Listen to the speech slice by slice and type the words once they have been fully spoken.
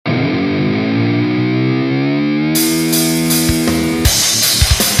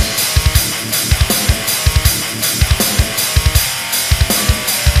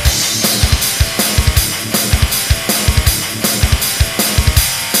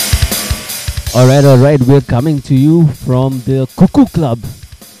All right. We're coming to you from the Cuckoo Club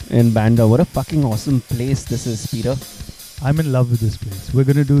in Bandra. What a fucking awesome place this is, Peter. I'm in love with this place. We're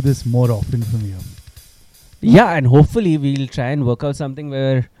going to do this more often from here. Yeah, and hopefully we'll try and work out something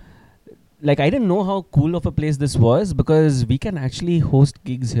where, like, I didn't know how cool of a place this was because we can actually host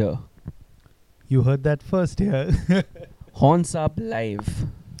gigs here. You heard that first here. Horns Up Live.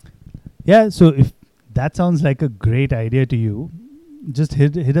 Yeah, so if that sounds like a great idea to you, just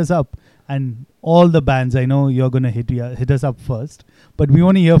hit us up. And all the bands, I know you're going to hit us up first, but we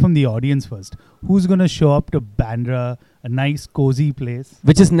want to hear from the audience first. Who's going to show up to Bandra, a nice, cozy place?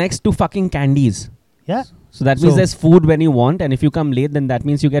 Which is next to fucking Candies. Yeah. So that means there's food when you want, and if you come late, then that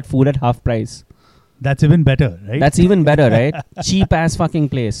means you get food at half price. That's even better, right? That's even better, right? Cheap ass fucking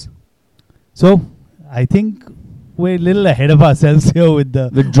place. So, I think we're a little ahead of ourselves here with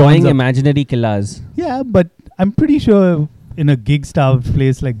drawing imaginary killers. Yeah, but I'm pretty sure in a gig-starved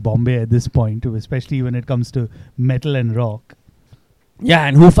place like Bombay at this point, especially when it comes to metal and rock. Yeah,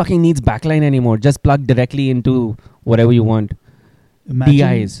 and who fucking needs backline anymore? Just plug directly into whatever you want.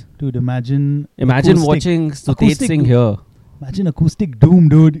 DIs. Dude, imagine watching Sudhet Singh here. Imagine acoustic doom,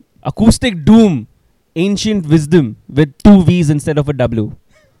 dude. Acoustic doom. Ancient wisdom with 2 V's instead of a W.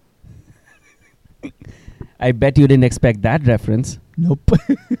 I bet you didn't expect that reference. Nope.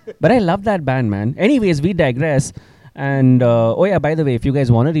 But I love that band, man. Anyways, we digress. And, by the way, if you guys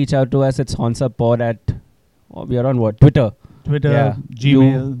want to reach out to us, it's HornsUpPod at... we are on what? Twitter. Yeah.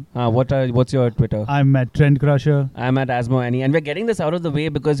 Gmail. What's your Twitter? I'm at Trend Crusher. I'm at Asmo Annie. And we're getting this out of the way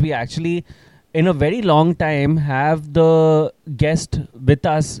because we actually, in a very long time, have the guest with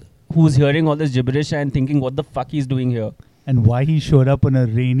us who's hearing all this gibberish and thinking what the fuck he's doing here. And why he showed up on a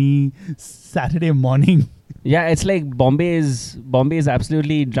rainy Saturday morning. Yeah, it's like Bombay is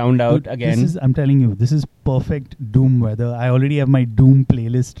absolutely drowned out again. I'm telling you, this is perfect doom weather. I already have my doom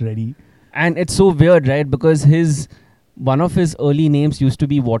playlist ready. And it's so weird, right? Because one of his early names used to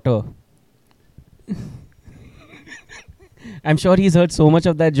be Water. I'm sure he's heard so much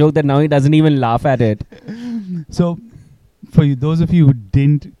of that joke that now he doesn't even laugh at it. So, for you, those of you who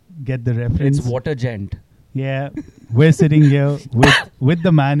didn't get the reference, it's Water Gent. Yeah, we're sitting here with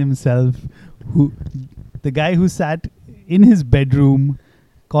the man himself, the guy who sat in his bedroom,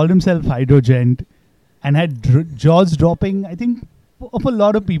 called himself Hydrogent, and had jaws dropping, I think, of a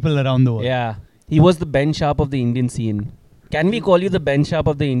lot of people around the world. Yeah. He was the Ben Sharp of the Indian scene. Can we call you the Ben Sharp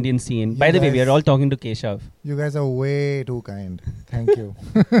of the Indian scene? By the way, we are all talking to Keshav. You guys are way too kind. Thank you.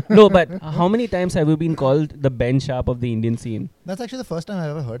 No, but how many times have you been called the Ben Sharp of the Indian scene? That's actually the first time I've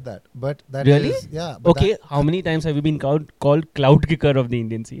ever heard that. But that really? Is, yeah. Okay, how many times have you been called Cloud Kicker of the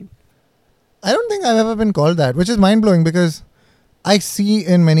Indian scene? I don't think I've ever been called that, which is mind-blowing because I see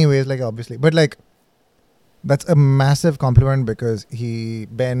in many ways, like obviously, but like that's a massive compliment because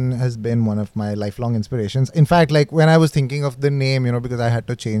Ben has been one of my lifelong inspirations. In fact, like when I was thinking of the name, because I had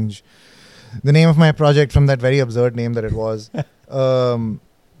to change the name of my project from that very absurd name that it was. And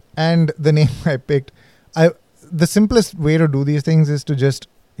the name I picked, the simplest way to do these things is to just,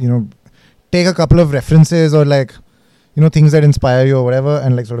 take a couple of references or like, things that inspire you or whatever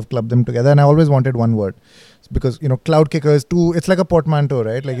and like sort of club them together. And I always wanted one word because, Cloud Kicker is it's like a portmanteau,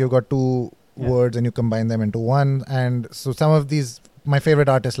 right? Like you've got two words and you combine them into one. And so some of these, my favorite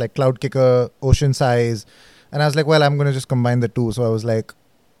artists like Cloud Kicker, Ocean Size. And I was like, well, I'm going to just combine the two. So I was like,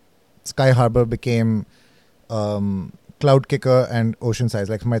 Skyharbor became Cloud Kicker and Ocean Size.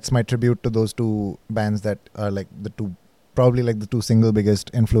 Like it's my tribute to those two bands that are like probably like the two single biggest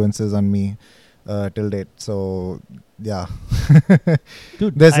influences on me till date. So yeah.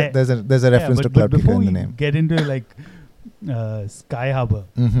 Dude, there's a reference to Cloud Kicker in the name. Get into like Skyharbor.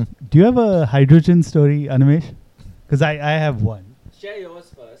 Mm-hmm. Do you have a Hydrogen story, Animesh? Because I have one. Share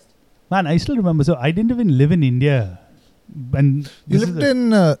yours first. Man, I still remember. So I didn't even live in India. And you lived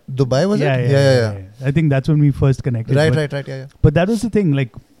in Dubai, was it? Yeah. I think that's when we first connected. Right. Yeah. But that was the thing.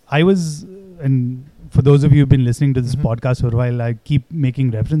 Like I was, and for those of you who've been listening to this podcast for a while, I keep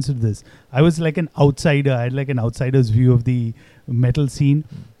making reference to this. I was like an outsider. I had like an outsider's view of the metal scene.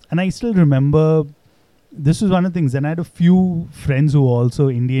 And I still remember this was one of the things. And I had a few friends who were also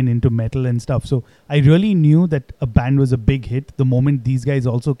Indian into metal and stuff. So I really knew that a band was a big hit the moment these guys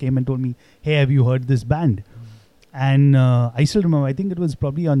also came and told me, hey, have you heard this band? And I still remember, I think it was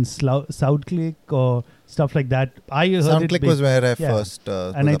probably on SoundClick or stuff like that. I heard SoundClick was where I first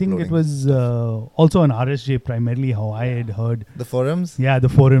and I think it was also on RSJ primarily how I had heard. The forums? Yeah, the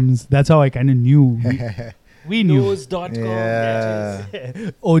forums. That's how I kind of knew. We knew. News.com. Yeah.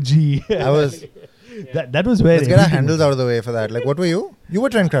 OG. I was... That was where... Let's get our handles out of the way for that. Like, what were you? You were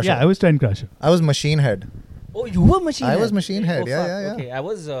Trend Crusher. Yeah, I was Trend Crusher. I was Machine Head. Oh, you were Machine Head? I was Machine Head. Oh, Yeah, fuck. yeah, yeah. Okay, I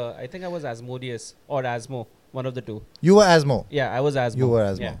was. I think I was Asmodeus or Asmo, one of the two. You were Asmo. Yeah, I was Asmo. You were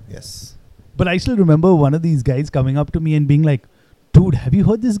Asmo. Yeah. Yes. But I still remember one of these guys coming up to me and being like, dude, have you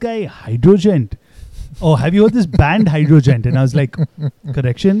heard this guy Hydrogent? Oh, have you heard this band Hydrogent? And I was like,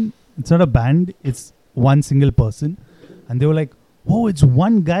 correction, it's not a band, it's one single person. And they were like, oh, it's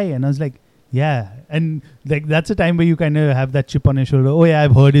one guy. And I was like, yeah. And like that's a time where you kind of have that chip on your shoulder. Oh yeah,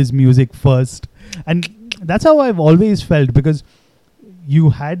 I've heard his music first. And that's how I've always felt, because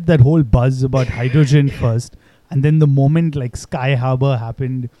you had that whole buzz about Hydrogent first. And then the moment like Skyharbor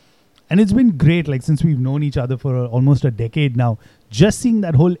happened, and it's been great, like since we've known each other for almost a decade now, just seeing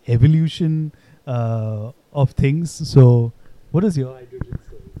that whole evolution of things. So, what is your Hydrogen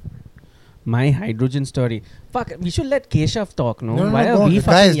story? My Hydrogen story. Fuck, we should let Keshav talk, no? No, Why go are we on.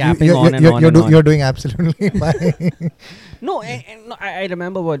 fucking Guys, yapping on and on and on? You're doing absolutely fine. No, I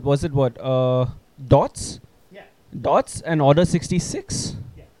remember what was it? What Dots? Yeah. Dots and Order 66.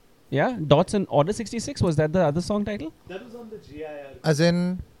 Yeah. Yeah, Dots and Order 66. Was that the other song title? That was on the GIR. As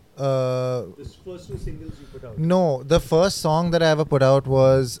in, The first two singles you put out. no, the first song that I ever put out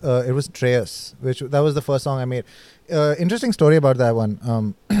was it was Treus, that was the first song I made. Interesting story about that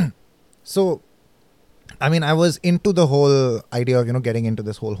one. So, I mean, I was into the whole idea of getting into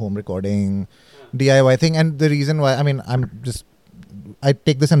this whole home recording DIY thing, and the reason why, I mean, I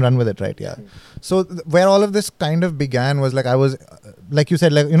take this and run with it, right? Yeah. So where all of this kind of began was like I was, like you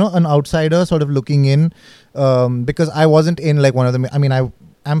said, like an outsider sort of looking in, because I wasn't in like one of the. I mean,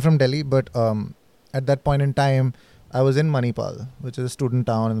 I'm from Delhi, but at that point in time, I was in Manipal, which is a student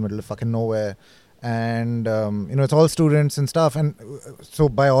town in the middle of fucking nowhere, and it's all students and stuff, and so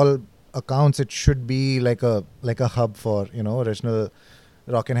by all accounts, it should be like a hub for original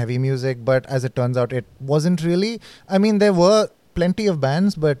rock and heavy music. But as it turns out, it wasn't really. I mean, there were plenty of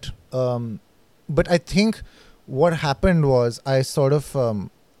bands, but I think what happened was I sort of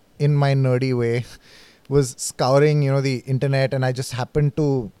in my nerdy way was scouring the internet, and I just happened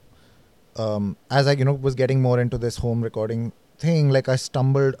to as I was getting more into this home recording thing, like I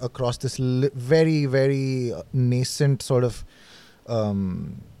stumbled across this very very nascent sort of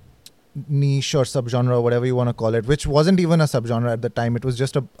niche or subgenre or whatever you want to call it, which wasn't even a subgenre at the time. It was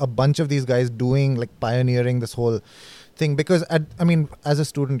just a bunch of these guys doing like pioneering this whole thing, because as a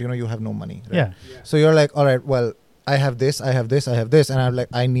student you have no money, right? Yeah. So you're like, all right, well, I have this, and I'm like,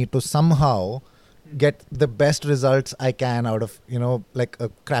 I need to somehow get the best results I can out of like a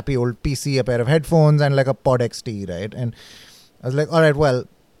crappy old PC, a pair of headphones, and like a Pod XT, right? And I was like, all right, well,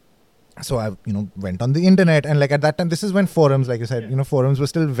 so I went on the internet, and like at that time, this is when forums, like you said, forums were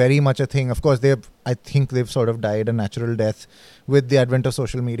still very much a thing. Of course, I think they've sort of died a natural death with the advent of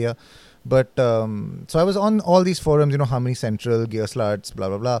social media. But so I was on all these forums, Harmony Central, Gear Sluts, blah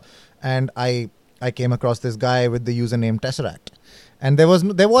blah blah, and I came across this guy with the username Tesseract, and there was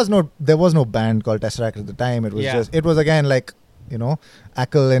no band called Tesseract at the time. It was it was again like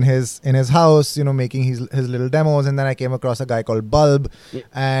Ackle in his house, making his little demos, and then I came across a guy called Bulb,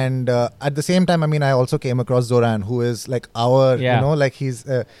 and at the same time, I mean, I also came across Zoran, who is like our like he's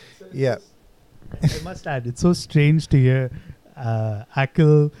yeah. I must add, it's so strange to hear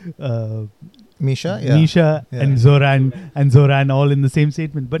Ackle, Misha, and Zoran all in the same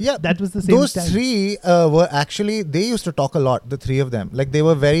statement. But that was the same those time. three were actually, they used to talk a lot, the three of them. Like they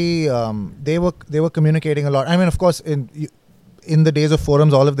were very, they were communicating a lot. I mean, of course, in the days of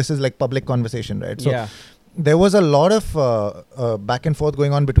forums, all of this is like public conversation, right? So there was a lot of back and forth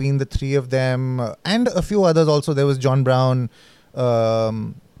going on between the three of them, and a few others also. There was John Brown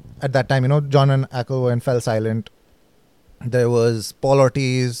at that time, John and Ackle were in Fell Silent. There was Paul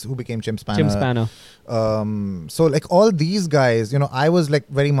Ortiz, who became Chim Spanner. So like all these guys, I was like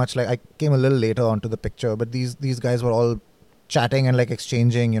very much like, I came a little later onto the picture, but these guys were all chatting and like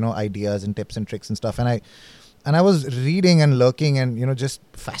exchanging, ideas and tips and tricks and stuff. And I was reading and lurking and, just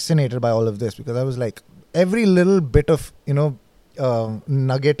fascinated by all of this, because I was like, every little bit of,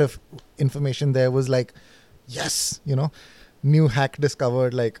 nugget of information there was like, yes, new hack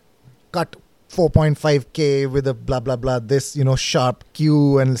discovered, like cut 4.5K with a blah blah blah this sharp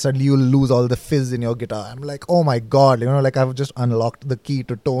Q, and suddenly you lose all the fizz in your guitar. I'm like, oh my god, like I've just unlocked the key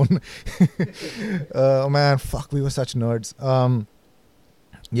to tone. Oh man, fuck, we were such nerds.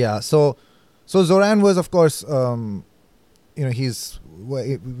 So Zoran was, of course, he's,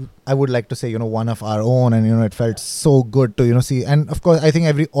 I would like to say, one of our own, and it felt so good to see. And of course, I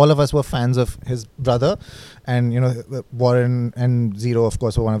think all of us were fans of his brother, and Warren and Zero, of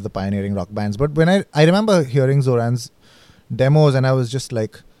course, were one of the pioneering rock bands. But when I remember hearing Zoran's demos, and I was just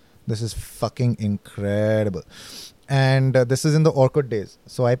like, this is fucking incredible. And this is in the Orkut days,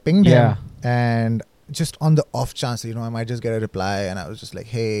 so I pinged him, and just on the off chance, I might just get a reply, and I was just like,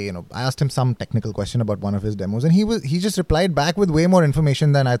 hey, I asked him some technical question about one of his demos, and he just replied back with way more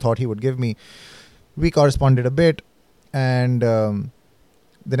information than I thought he would give me. We corresponded a bit, and the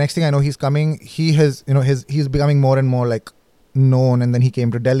next thing I know, he's coming. He has, he's becoming more and more like known, and then he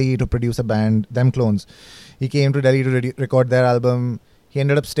came to Delhi to produce a band, Them Clones. He came to Delhi to record their album. He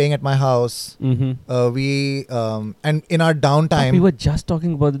ended up staying at my house. Mm-hmm. And in our downtime, we were just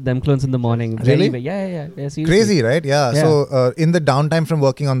talking about Them Clones in the morning. Really? Yeah. Seriously. Crazy, right? Yeah. Yeah. So in the downtime from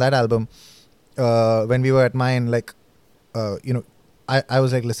working on that album, when we were at mine, like, I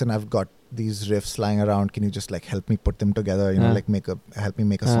was like, listen, I've got these riffs lying around. Can you just like help me put them together? Like help me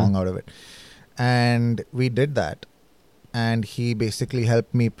make a song out of it. And we did that. And he basically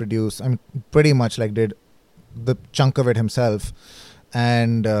helped me produce. I mean, pretty much like did the chunk of it himself.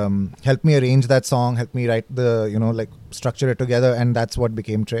 And helped me arrange that song, helped me write the, like structure it together, and that's what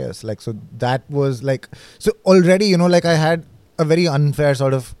became Treyas. Like, so that was like, so already, like I had a very unfair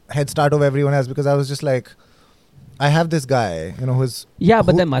sort of head start over everyone else, because I was just like, I have this guy, who's... Yeah,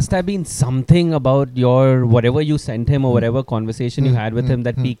 but there must have been something about your, whatever you sent him or whatever conversation you had with him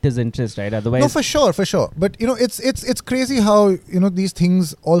that piqued his interest, right? Otherwise... No, for sure. But, it's crazy how, these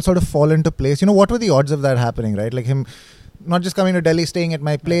things all sort of fall into place. What were the odds of that happening, right? Like him not just coming to Delhi, staying at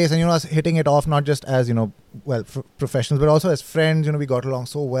my place, and us hitting it off, not just as professionals, but also as friends. We got along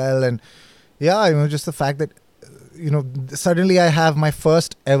so well, and just the fact that suddenly I have my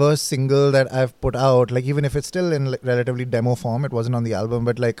first ever single that I've put out, like even if it's still in like relatively demo form, it wasn't on the album,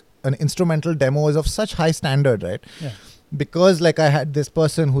 but like an instrumental demo is of such high standard, right? Yeah. Because like I had this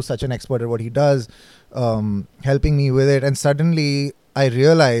person who's such an expert at what he does, helping me with it, and suddenly I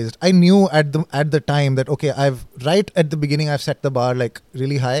realized, I knew at the time that, okay, right at the beginning, I've set the bar like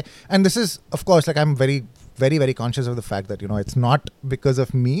really high. And this is, of course, like I'm very, very, very conscious of the fact that, it's not because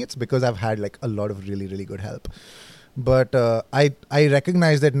of me, it's because I've had like a lot of really, really good help. But I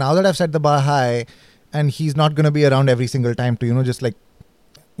recognize that now that I've set the bar high, and he's not going to be around every single time to, just like,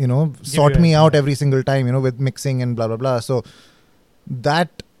 sort me out every single time, with mixing and blah, blah, blah. So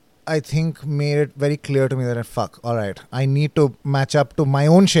that, I think, made it very clear to me that all right, I need to match up to my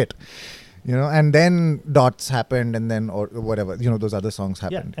own shit, and then Dots happened, and then or whatever, those other songs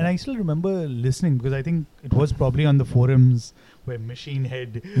happened. Yeah, and I still remember listening, because I think it was probably on the forums where Machine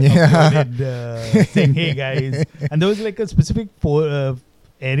Head uploaded, saying, hey guys, and there was like a specific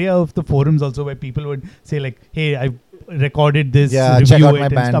area of the forums also where people would say like, hey, I recorded this, review check out it my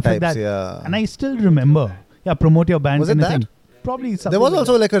and band stuff types, like that. And I still remember, promote your band. Was it that? Probably something. There was like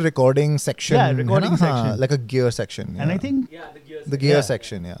also like a recording section. Yeah, recording section. Like a gear section. And I think the gear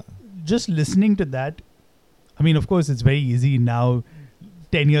section, just listening to that, I mean, of course, it's very easy now,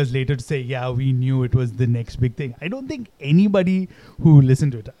 10 years later, to say, yeah, we knew it was the next big thing. I don't think anybody who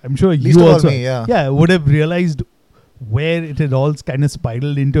listened to it, I'm sure Least you of all also, me, would have realized where it had all kind of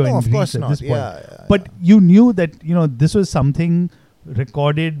spiraled into and of reached course at not. this point. But you knew that, this was something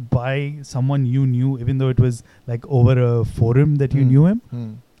recorded by someone you knew, even though it was like over a forum that you knew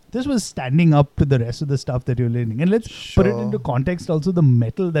him. This was standing up to the rest of the stuff that you're learning. And let's put it into context also, the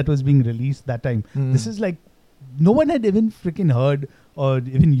metal that was being released that time. This is like, no one had even freaking heard or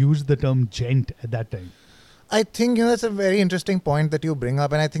even used the term gent at that time. I think, that's a very interesting point that you bring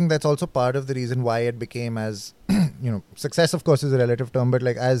up. And I think that's also part of the reason why it became as, success, of course, is a relative term, but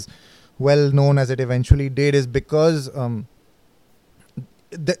like as well known as it eventually did is because,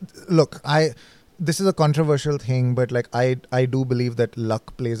 this is a controversial thing, but like I do believe that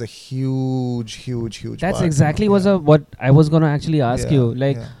luck plays a huge That's part. exactly what I was going to actually ask you.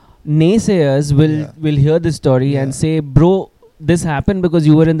 Like, naysayers will hear this story and say, bro, this happened because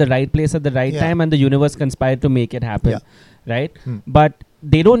you were in the right place at the right time and the universe conspired to make it happen. Right? But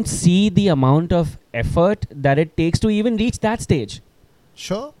they don't see the amount of effort that it takes to even reach that stage.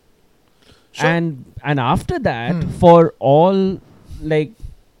 Sure. And after that, for all, like,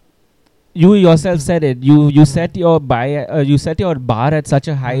 you yourself said it, you set your bar at such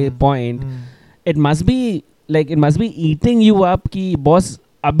a high point. It must be eating you up कि boss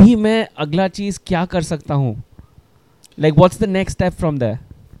अभी मैं अगला चीज क्या कर सकता हूँ. Like, what's the next step from there?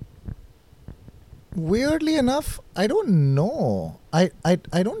 Weirdly enough, I don't know. I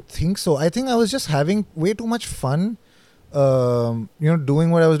don't think so. I think I was just having way too much fun,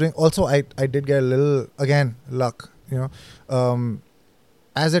 doing what I was doing. Also, I did get a little, again, luck,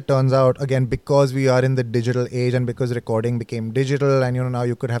 as it turns out, again, because we are in the digital age and because recording became digital and, now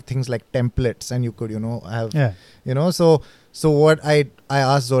you could have things like templates and you could, have, so what I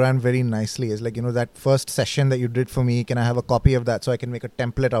asked Zoran very nicely is like, that first session that you did for me, can I have a copy of that so I can make a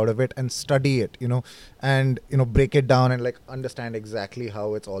template out of it and study it, and, break it down and like understand exactly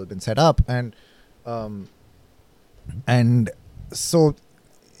how it's all been set up. And And so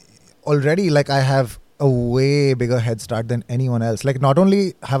already like I have a way bigger head start than anyone else. Like not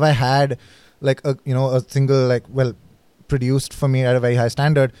only have I had like a single like produced for me at a very high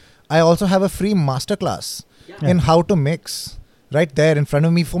standard, I also have a free masterclass in how to mix right there in front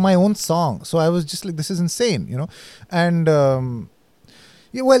of me for my own song. So I was just like, this is insane, and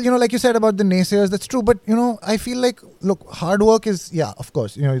like you said about the naysayers, that's true. But I feel like, look, hard work is, of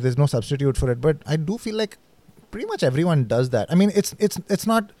course, there's no substitute for it. But I do feel like pretty much everyone does that. I mean, it's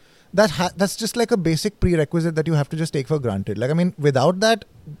not that's just like a basic prerequisite that you have to just take for granted. Like, I mean, without that,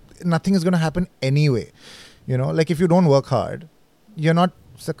 nothing is going to happen anyway. Like if you don't work hard,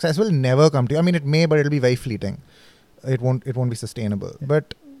 success will never come to you. I mean, it may, but it'll be very fleeting. It won't be sustainable.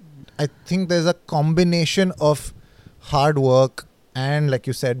 But I think there's a combination of hard work and, like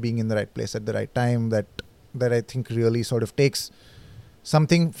you said, being in the right place at the right time that I think really sort of takes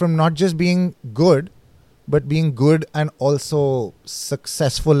something from not just being good, but being good and also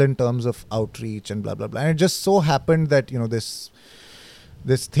successful in terms of outreach and blah, blah, blah. And it just so happened that,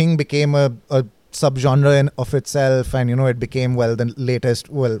 this thing became a subgenre of itself, and, it became, the latest,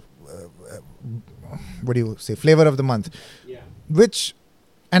 what do you say, flavor of the month. Yeah.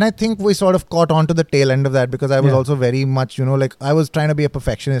 And I think we sort of caught on to the tail end of that, because I was also very much, like I was trying to be a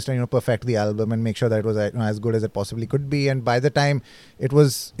perfectionist and, perfect the album and make sure that it was as good as it possibly could be. And by the time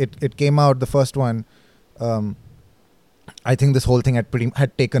it came out, the first one, I think this whole thing had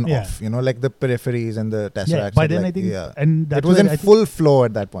taken off, like the peripheries and the Tesseract. Yeah, by then I think, and that it was in full flow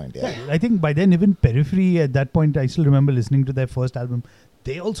at that point. Yeah. I think by then even Periphery at that point, I still remember listening to their first album.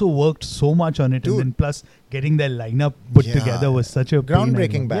 They also worked so much on it, and then plus getting their lineup put together was such a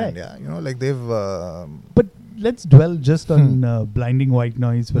groundbreaking band. Like they've. But let's dwell just on Blinding White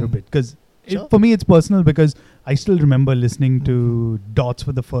Noise for a bit, because for me it's personal, because I still remember listening to Dots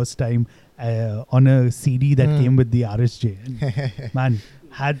for the first time on a CD that came with the RSJ. And man,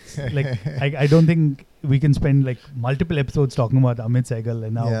 I don't think we can spend like multiple episodes talking about Amit Sehgal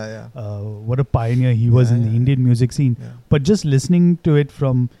and now what a pioneer he was in the Indian music scene. Yeah. But just listening to it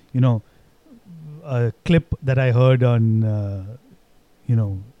from, a clip that I heard on,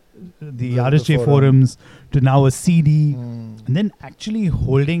 the RSJ forums to now a CD, and then actually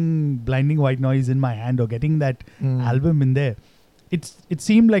holding Blinding White Noise in my hand or getting that album in there, it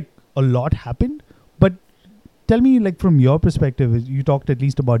seemed like a lot happened. But tell me, like from your perspective, you talked at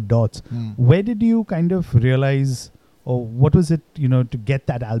least about Dots. Where did you kind of realize, or what was it, to get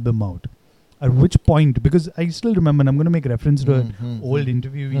that album out? At which point? Because I still remember, and I'm going to make reference to an old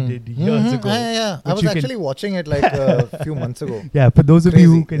interview we did years ago. I was actually watching it like a few months ago. Yeah, for those of you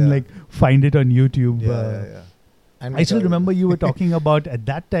who can like find it on YouTube. And I still remember you were talking about at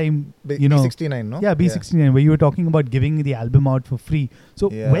that time, B69, no? Yeah, B69, where you were talking about giving the album out for free. So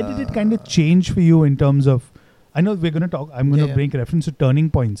where did it kind of change for you in terms of, I know we're going to talk, I'm going to make reference to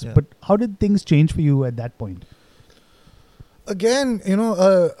turning points, but how did things change for you at that point? Again,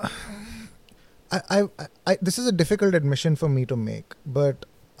 I this is a difficult admission for me to make, but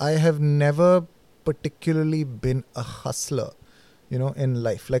I have never particularly been a hustler, in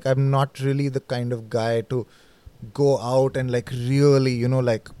life. Like I'm not really the kind of guy to go out and like really,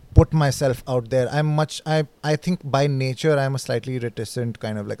 like put myself out there. I think by nature I'm a slightly reticent,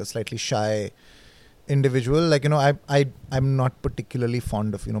 kind of like a slightly shy individual. Like, I'm not particularly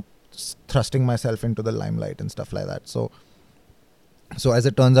fond of, thrusting myself into the limelight and stuff like that. So as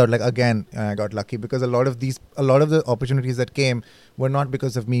it turns out, like again, I got lucky, because a lot of the opportunities that came were not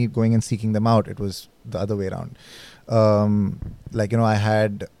because of me going and seeking them out. It was the other way around. I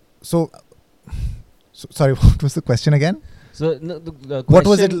had sorry, what was the question again? So the what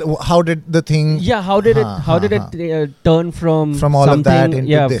was it? How did the thing? Yeah, how did it turn from all of that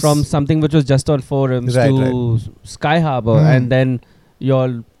into this? From something which was just on forums to Skyharbor, and then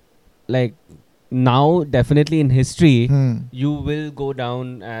you're like, now definitely in history, you will go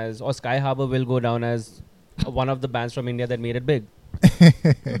down as, or Skyharbor will go down as one of the bands from India that made it big.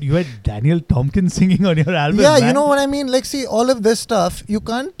 You had Daniel Tompkins singing on your album. Yeah, man. You know what I mean. Like, see, all of this stuff, you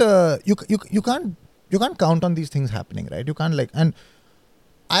can't count on these things happening, right? You can't and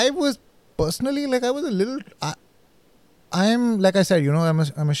I was personally like, I was a little. I'm like I said,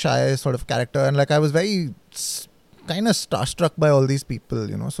 I'm a shy sort of character, and like I was very kind of starstruck by all these people,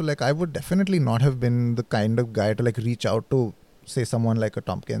 So like I would definitely not have been the kind of guy to like reach out to, say, someone like a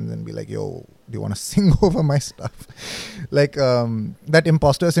Tompkins and be like, yo, do you want to sing over my stuff? Like that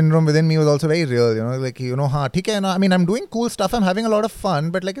imposter syndrome within me was also very real, like, theek hai na, I mean, I'm doing cool stuff, I'm having a lot of fun,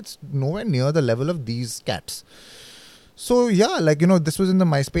 but like it's nowhere near the level of these cats. So yeah, like, this was in the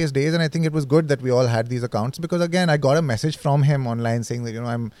MySpace days, and I think it was good that we all had these accounts, because again, I got a message from him online saying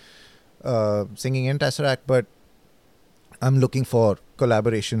that, singing in Tesseract, but I'm looking for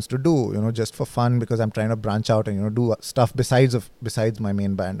collaborations to do, just for fun, because I'm trying to branch out and, do stuff besides my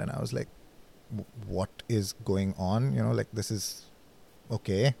main band. And I was like, what is going on? Like, this is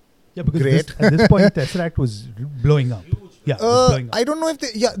okay. Yeah, because great. At this point, Tesseract was blowing up. Yeah, it was blowing up. I don't know if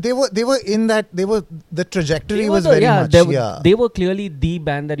they were in that, the trajectory was very much. They were clearly the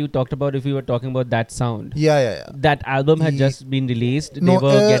band that you talked about if we were talking about that sound. Yeah. That album had just been released. They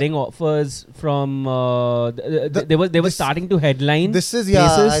were getting offers from, they were starting to headline. This is,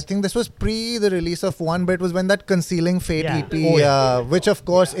 places. I think this was pre the release of One, but it was when that Concealing Fate EP, which of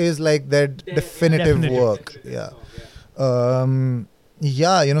course is like their definitive work. Yeah.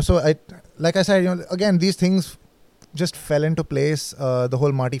 So like I said, again, these things just fell into place. The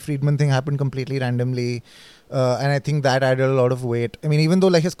whole Marty Friedman thing happened completely randomly. And I think that added a lot of weight. I mean, even though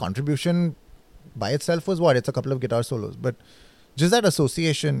like his contribution by itself was it's a couple of guitar solos, but just that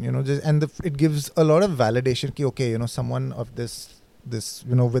association, it gives a lot of validation. Okay, someone of this,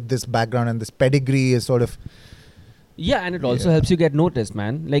 with this background and this pedigree is sort of. Yeah, and it also helps you get noticed,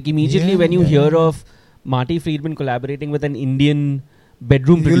 man. Like immediately when you hear of Marty Friedman collaborating with an Indian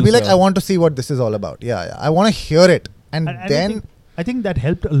bedroom producer, you'll be like, I want to see what this is all about. Yeah. I want to hear it. And then I think that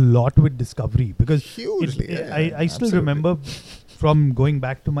helped a lot with discovery, because hugely. I still remember from going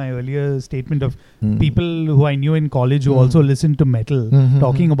back to my earlier statement of people who I knew in college who also listened to metal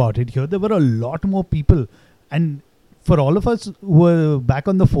talking about it. Here there were a lot more people, and for all of us who were back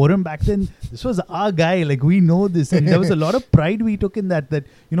on the forum back then, this was our guy. Like, we know this, and there was a lot of pride we took in that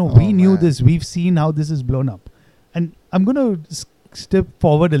we knew this, we've seen how this is blown up. And I'm going to step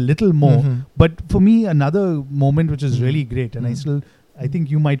forward a little more, but for me, another moment which is really great, and I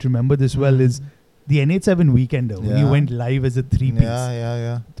think you might remember this well, is the N87 Weekender, when you went live as a 3-piece.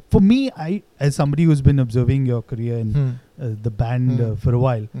 Yeah. For me, as somebody who's been observing your career in the band for a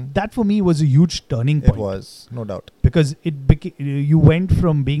while, that for me was a huge turning point. It was, no doubt. Because you went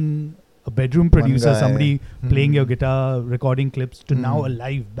from being a bedroom producer, somebody playing your guitar, recording clips, to now a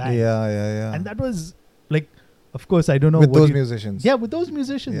live band. Yeah. And that was like, of course, I don't know. With those musicians. Yeah, with those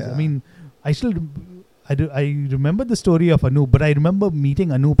musicians. Yeah. I mean, I remember the story of Anoop, but I remember meeting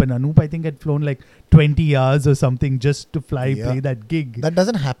Anoop, and Anoop, I think, had flown like 20 hours or something just to play that gig. That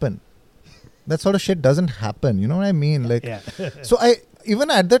doesn't happen. That sort of shit doesn't happen. You know what I mean? Like, so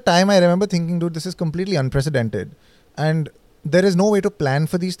even at the time, I remember thinking, dude, this is completely unprecedented. And there is no way to plan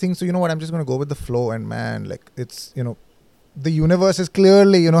for these things. So you know what? I'm just going to go with the flow. And man, like, it's, the universe is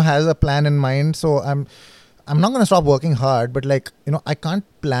clearly, has a plan in mind. So I'm not going to stop working hard, but like, I can't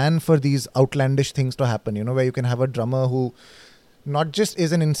plan for these outlandish things to happen, where you can have a drummer who not just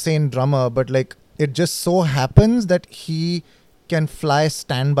is an insane drummer, but like it just so happens that he can fly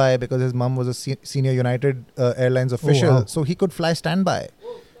standby because his mom was a senior United Airlines official. Oh, wow. So he could fly standby,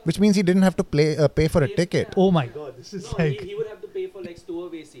 which means he didn't have to pay for a ticket. Oh my God, this is he would have to pay for like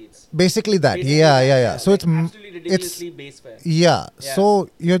stowaway seats. Basically that. Yeah. So like, it's absolutely ridiculously base fare. Yeah. So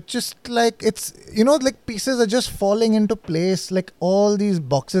you're just like, it's, like pieces are just falling into place. Like all these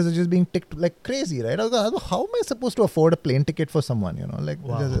boxes are just being ticked like crazy, right? How am I supposed to afford a plane ticket for someone, like,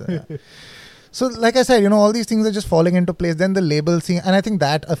 wow. So like I said, all these things are just falling into place. Then the label scene, and I think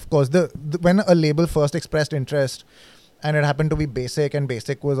that, of course, when a label first expressed interest, and it happened to be Basic, and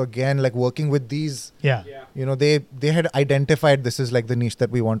Basic was again like working with these. Yeah. They had identified this is like the niche that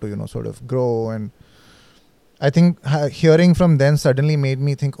we want to sort of grow. And I think hearing from them suddenly made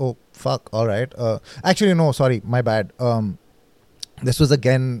me think, oh fuck, all right. Actually, no, sorry, my bad. This was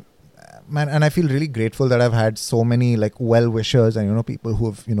again, man, and I feel really grateful that I've had so many like well-wishers and people who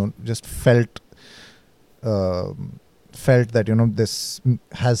have just felt that this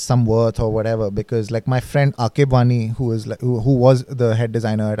has some worth or whatever, because like my friend Akib Wani, who was the head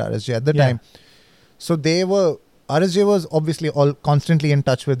designer at RSJ at the time, so RSJ was obviously all constantly in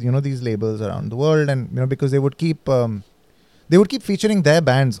touch with these labels around the world, and because they would keep featuring their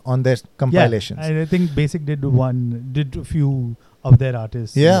bands on their compilations. I think Basic did a few of their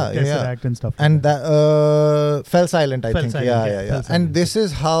artists, Tesseract and stuff like and that. Fell Silent, I think. Yeah. And this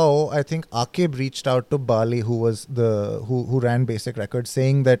is how I think Akib reached out to Bali, who was who ran Basic Records,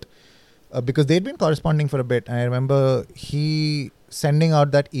 saying that because they'd been corresponding for a bit, and I remember he sending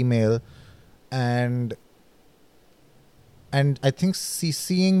out that email and I think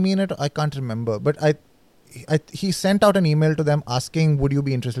CCing me in it. I can't remember, but he sent out an email to them asking, would you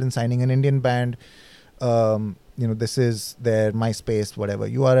be interested in signing an Indian band? This is their MySpace, whatever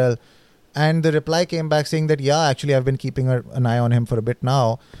URL. And the reply came back saying that, yeah, actually I've been keeping an eye on him for a bit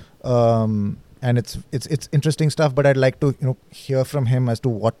now. And it's interesting stuff, but I'd like to, hear from him as to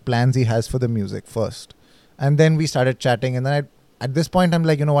what plans he has for the music first. And then we started chatting, and then at this point, I'm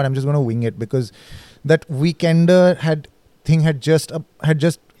like, you know what? I'm just going to wing it because that Weekender had just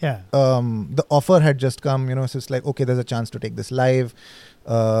the offer had just come. You know, so it's like, okay, there's a chance to take this live.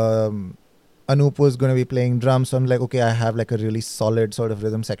 Anup was going to be playing drums, so I'm like, okay, I have like a really solid sort of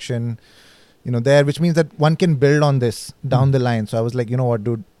rhythm section, you know, there, which means that one can build on this down the line. So I was like, you know what,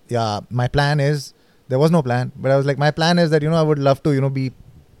 dude? Yeah, my plan is. There was no plan, but I was like, my plan is that, you know, I would love to, you know, be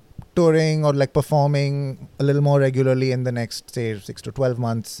touring or like performing a little more regularly in the next, say, 6 to 12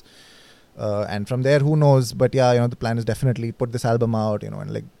 months. And from there, who knows? But yeah, you know, the plan is definitely put this album out, you know,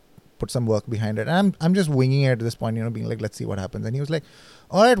 and like put some work behind it. And I'm just winging it at this point, you know, being like, let's see what happens. And he was like,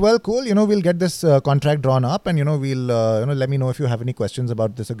 all right, well, cool. You know, we'll get this contract drawn up, and, you know, we'll, you know, let me know if you have any questions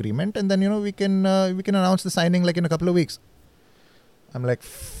about this agreement. And then, you know, we can announce the signing like in a couple of weeks. I'm like,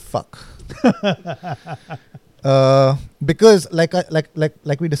 fuck. Because like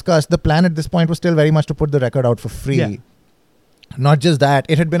we discussed, the plan at this point was still very much to put the record out for free. Yeah. Not just that,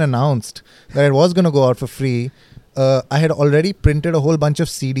 it had been announced that it was going to go out for free. I had already printed a whole bunch of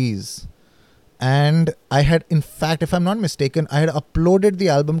CDs, and I had, in fact, if I'm not mistaken, I had uploaded the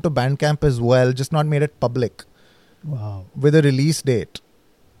album to Bandcamp as well, just not made it public. Wow. With a release date.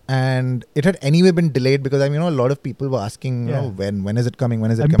 And it had anyway been delayed because, I mean, you know, a lot of people were asking, you know, when is it coming? When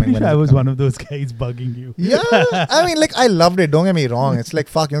is it coming? I'm pretty sure I was one of those guys bugging you. Yeah. I mean, like, I loved it. Don't get me wrong. It's like,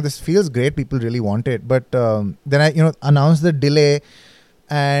 fuck, you know, this feels great. People really want it. But then I, you know, announced the delay.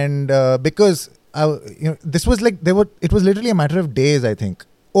 And because, you know, this was like, it was literally a matter of days, I think.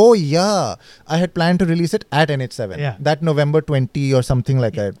 Oh, yeah. I had planned to release it at NH7. Yeah. That November 20 or something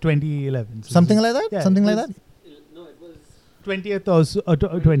like that. 2011. So something like that? Yeah, something like that? 20th or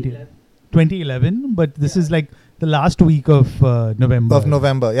 2011, but this is like the last week of November. Of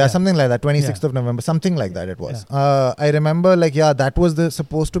November, yeah, something like that. 26th of November, something like that. It was. Yeah. I remember, like, yeah, that was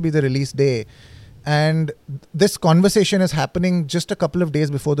supposed to be the release day, and this conversation is happening just a couple of days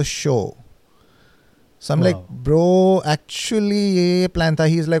before the show. So I'm like, bro, actually, ye plan tha.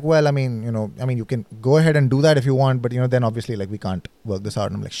 He's like, well, I mean, you can go ahead and do that if you want, but, you know, then obviously, like, we can't work this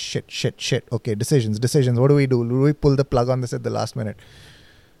out. And I'm like, shit. Okay, decisions. What do we do? Do we pull the plug on this at the last minute?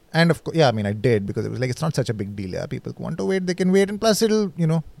 And of course, yeah, I mean, I did, because it was like, it's not such a big deal. Yeah, people want to wait, they can wait. And plus it'll, you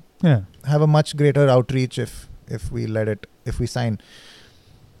know, have a much greater outreach if we sign.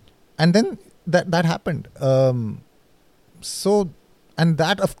 And then that happened. And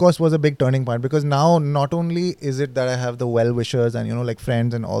that, of course, was a big turning point, because now not only is it that I have the well-wishers and, you know, like,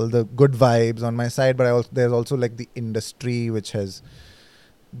 friends and all the good vibes on my side, but there's also like the industry which has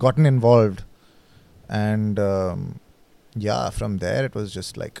gotten involved. And from there it was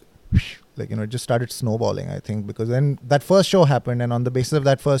just like, you know, it just started snowballing, I think, because then that first show happened, and on the basis of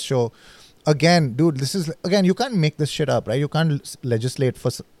that first show, again, dude, you can't make this shit up, right? You can't legislate for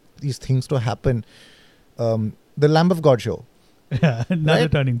these things to happen. The Lamb of God show. Yeah, another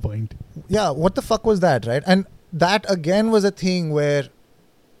right? turning point. Yeah, what the fuck was that, right? And that again was a thing where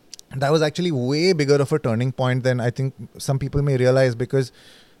that was actually way bigger of a turning point than I think some people may realize, because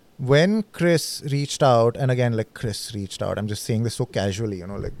when Chris reached out, and again, like, Chris reached out, I'm just saying this so casually, you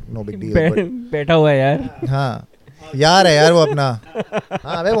know, like, no big deal. Beta hua yaar. हाँ यार है यार वो अपना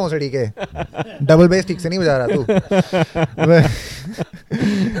हाँ वे बहुत ठीक है डबल बेस ठीक से नहीं बजा रहा तू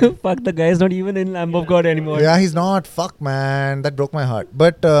fuck, the guy is not even in Lamb of God anymore. Yeah, he's not. Fuck, man, that broke my heart.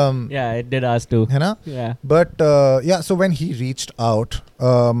 But yeah, it did us too. है ना? Yeah. But so when he reached out,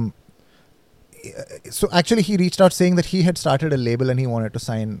 so actually he reached out saying that he had started a label and he wanted to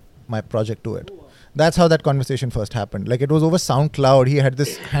sign my project to it. That's how that conversation first happened. Like, it was over SoundCloud. He had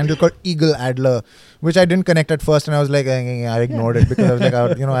this handle called Eagle Adler, which I didn't connect at first, and I was like, I ignored it, because I was like,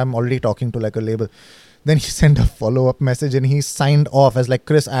 you know, I'm already talking to like a label. Then he sent a follow-up message, and he signed off as like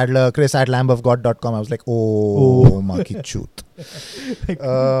Chris Adler, chris@lambofgod.com. I was like, oh. Ma ki choot.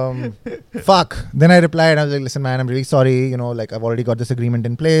 Fuck. Then I replied, I was like, listen, man, I'm really sorry. You know, like, I've already got this agreement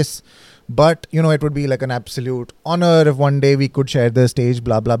in place. But, you know, it would be like an absolute honor if one day we could share the stage,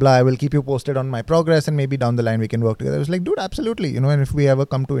 blah, blah, blah. I will keep you posted on my progress, and maybe down the line we can work together. I was like, dude, absolutely. You know, and if we ever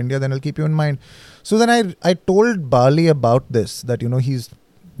come to India, then I'll keep you in mind. So then I told Bali about this, that, you know, he's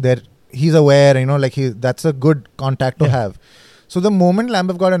there. He's aware, you know, like, that's a good contact to have. So the moment Lamb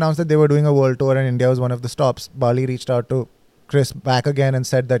of God announced that they were doing a world tour and India was one of the stops, Bali reached out to Chris back again and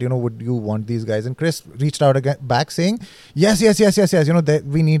said that, you know, would you want these guys? And Chris reached out again back saying, yes. You know,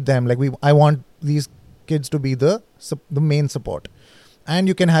 we need them. Like, I want these kids to be the main support. And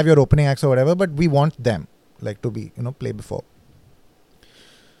you can have your opening acts or whatever, but we want them, like, to be, you know, play before.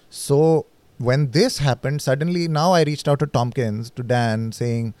 So when this happened, suddenly now I reached out to Tompkins, to Dan,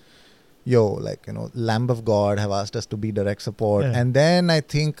 saying, yo, like, you know, Lamb of God have asked us to be direct support. Yeah. And then I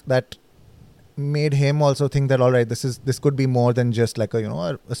think that made him also think that, all right, this could be more than just like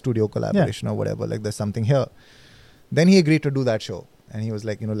a studio collaboration or whatever. Like there's something here. Then he agreed to do that show. And he was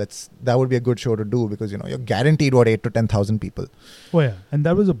like, that would be a good show to do because, you're guaranteed 8 to 10,000 people. Oh yeah. And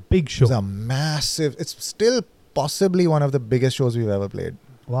that was a big show. It was a massive, it's still possibly one of the biggest shows we've ever played.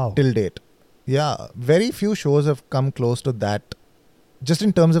 Wow. Till date. Yeah. Very few shows have come close to that, just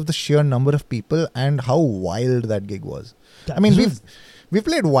in terms of the sheer number of people and how wild that gig was. We've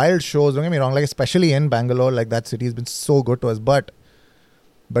played wild shows, don't get me wrong, like especially in Bangalore, like that city has been so good to us. But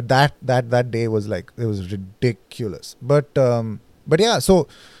that day was like, it was ridiculous. But yeah, so,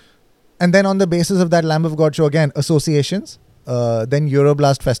 and then on the basis of that Lamb of God show, again, associations, then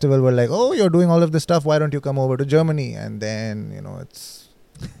Euroblast Festival were like, oh, you're doing all of this stuff, why don't you come over to Germany? And then, it's,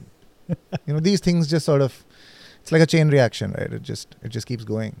 these things just sort of, it's like a chain reaction, right? It just keeps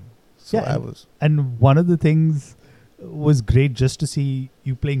going. So yeah, and one of the things was great just to see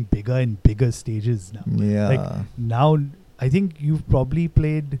you playing bigger and bigger stages now. Yeah. Like now, I think you've probably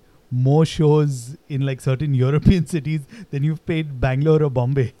played more shows in like certain European cities than you've played Bangalore or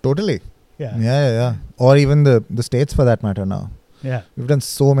Bombay. Totally. Yeah. Yeah. Or even the States for that matter now. Yeah. We've done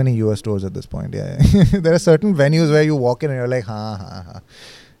so many US tours at this point. Yeah. There are certain venues where you walk in and you're like, ha.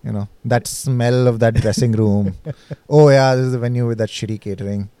 That smell of that dressing room. Oh yeah, this is the venue with that shitty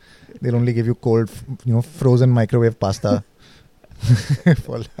catering. They'll only give you cold, frozen microwave pasta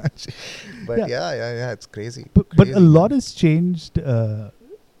for lunch. But yeah, it's crazy. But a lot has changed,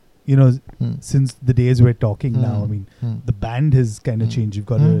 since the days we're talking now. I mean, the band has kind of changed. You've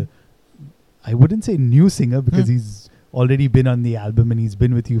got I wouldn't say new singer because he's already been on the album and he's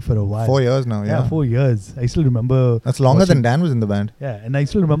been with you for a while. 4 years now, yeah. 4 years. I still remember. That's longer than Dan was in the band. Yeah, and I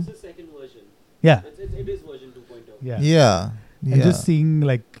still remember. It's the second version. Yeah. It is version 2.0. Yeah. And just seeing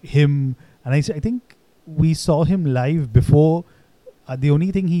like him, and I think we saw him live before. The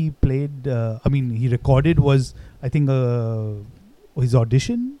only thing he played, he recorded was, I think, his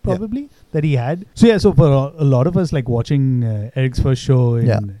audition probably that he had. So for a lot of us, like watching Eric's first show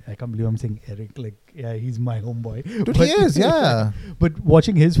I can't believe I'm saying Eric, like, he's my homeboy. Dude, he is, yeah. But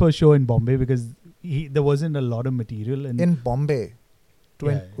watching his first show in Bombay, because there wasn't a lot of material. In Bombay?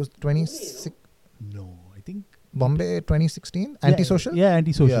 Was 26? No, I think. Bombay 2016? Antisocial? Yeah,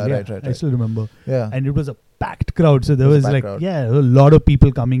 Antisocial. Yeah, right. I still remember. Yeah. And it was a packed crowd. So there was like, crowd. a lot of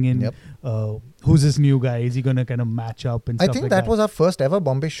people coming in. Yep. Who's this new guy? Is he going to kind of match up and stuff like that? I think that was our first ever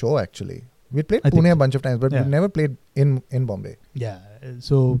Bombay show, actually. We played Pune a bunch of times, but we never played in Bombay. Yeah.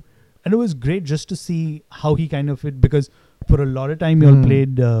 So, and it was great just to see how he kind of fit, because for a lot of time you all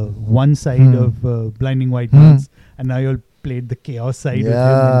played one side of Blinding White Ones, and now you all played the chaos side of him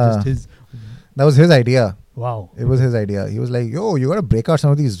and just his... That was his idea. Wow. It was his idea. He was like, yo, you got to break out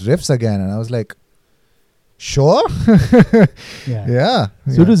some of these riffs again. And I was like, sure. Yeah.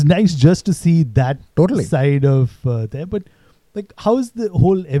 So it was nice just to see that totally side of there. But like, how's the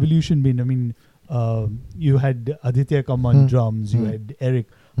whole evolution been? I mean, you had Aditya come on drums, you had Eric.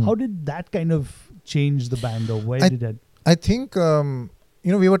 How did that kind of change the band, or where did that? I think,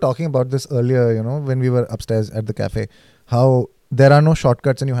 we were talking about this earlier, when we were upstairs at the cafe, how there are no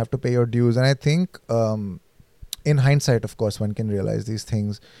shortcuts and you have to pay your dues. And I think in hindsight, of course, one can realize these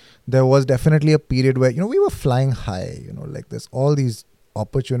things. There was definitely a period where, we were flying high, like there's all these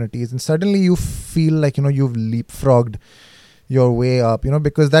opportunities, and suddenly you feel like, you've leapfrogged your way up,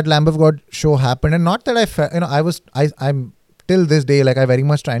 because that Lamb of God show happened. And not that I felt, I'm till this day, like I very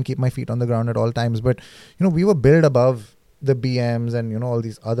much try and keep my feet on the ground at all times. But, we were built above the BMs and, all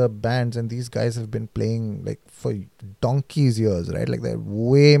these other bands. And these guys have been playing like for donkey's years, right? Like they're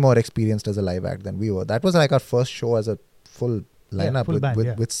way more experienced as a live act than we were. That was like our first show as a full lineup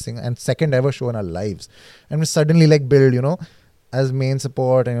with singer, and second ever show in our lives. And we suddenly like build, as main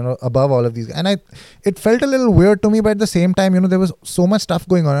support and, above all of these. And it felt a little weird to me, but at the same time, there was so much stuff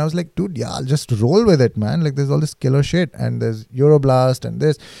going on. I was like, dude, I'll just roll with it, man. Like there's all this killer shit, and there's Euroblast and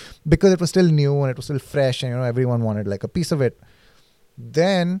this, because it was still new and it was still fresh, and, everyone wanted like a piece of it.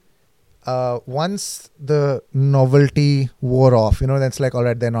 Then, once the novelty wore off, then it's like, all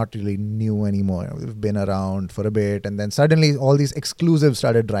right, they're not really new anymore. We've been around for a bit. And then suddenly all these exclusives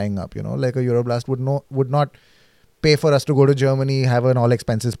started drying up, like a Euroblast would not pay for us to go to Germany, have an all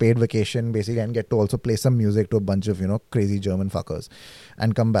expenses paid vacation basically, and get to also play some music to a bunch of, crazy German fuckers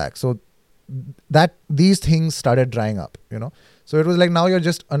and come back. So that these things started drying up, So it was like, now you're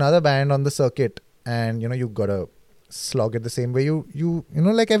just another band on the circuit, and, you've got to slog it the same way you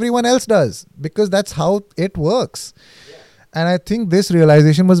like everyone else does, because that's how it works. Yeah. And I think this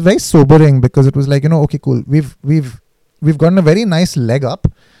realization was very sobering, because it was like, okay, cool. We've gotten a very nice leg up.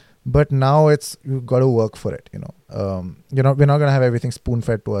 But now it's, you've got to work for it, we're not going to have everything spoon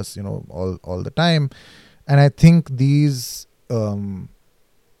fed to us, all the time. And I think these,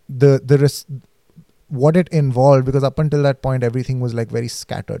 what it involved, because up until that point, everything was like very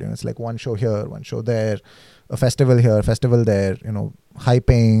scattered, it's like one show here, one show there, a festival here, festival there, high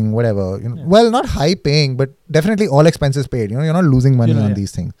paying, whatever, well, not high paying, but definitely all expenses paid, you're not losing money on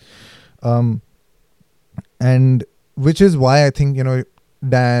these things. And which is why I think,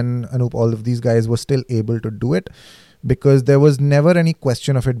 Dan, Anup, all of these guys were still able to do it, because there was never any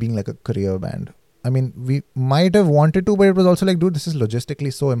question of it being like a career band. I mean, we might have wanted to, but it was also like, dude, this is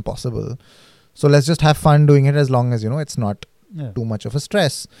logistically so impossible. So let's just have fun doing it, as long as, it's not too much of a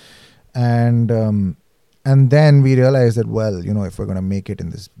stress. And then we realized that, well, if we're going to make it in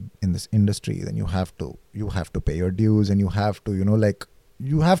this industry, then you have to pay your dues, and you have to,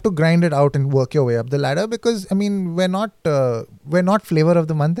 you have to grind it out and work your way up the ladder, because I mean, we're not flavor of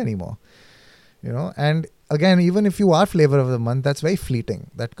the month anymore, and again, even if you are flavor of the month, that's very fleeting.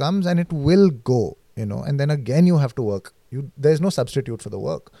 That comes and it will go, and then again, you have to work. There's no substitute for the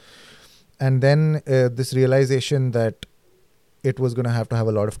work. And then this realization that it was going to have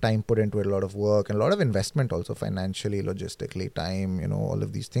a lot of time put into it, a lot of work, and a lot of investment also, financially, logistically, time, all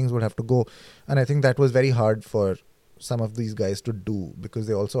of these things would have to go. And I think that was very hard for some of these guys to do, because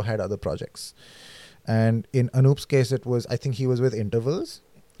they also had other projects. And in Anoop's case, I think he was with Intervals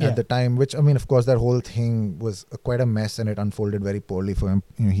at the time, which, I mean, of course, that whole thing was quite a mess, and it unfolded very poorly for him.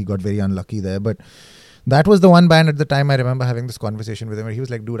 He got very unlucky there. But that was the one band at the time. I remember having this conversation with him where he was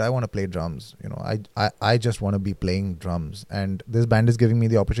like, dude, I want to play drums. I just want to be playing drums. And this band is giving me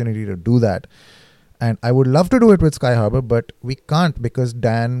the opportunity to do that. And I would love to do it with Skyharbor, but we can't, because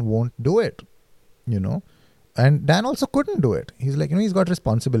Dan won't do it, And Dan also couldn't do it. He's like, he's got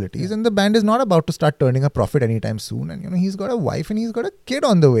responsibilities, and the band is not about to start turning a profit anytime soon. And, he's got a wife and he's got a kid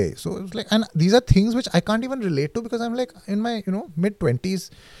on the way. So it's like, and these are things which I can't even relate to, because I'm like in my,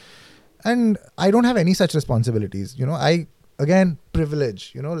 mid-20s, and I don't have any such responsibilities. Again,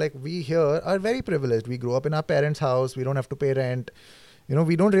 privilege, like we here are very privileged. We grew up in our parents' house. We don't have to pay rent.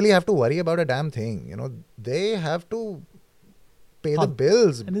 We don't really have to worry about a damn thing. They have to pay the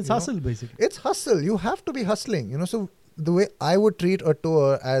bills. And it's hustle, basically. It's hustle. You have to be hustling, so the way I would treat a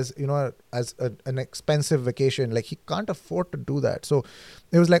tour as, as an expensive vacation, like he can't afford to do that. So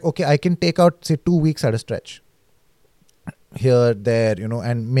it was like, okay, I can take out, say, 2 weeks at a stretch here, there,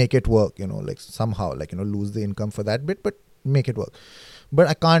 and make it work, like somehow, like, lose the income for that bit, but make it work. But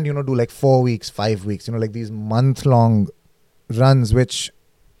I can't, do like 4 weeks, 5 weeks, like these month-long runs, which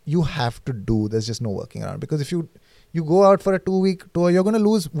you have to do. There's just no working around, because if you go out for a 2-week tour, you're going to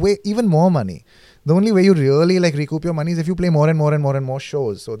lose even more money. The only way you really like recoup your money is if you play more and more and more and more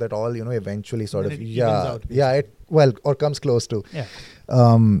shows, so that all, eventually sort of, or comes close to.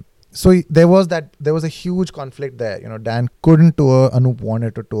 So there was a huge conflict there. Dan couldn't tour. Anoop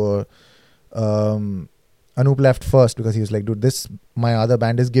wanted to tour. Anoop left first because he was like, dude, my other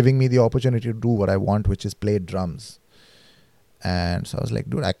band is giving me the opportunity to do what I want, which is play drums. And so I was like,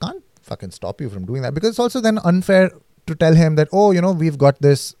 dude, I can't fucking stop you from doing that, because it's also then unfair to tell him that, oh, we've got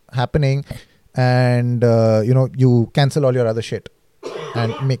this happening, and you cancel all your other shit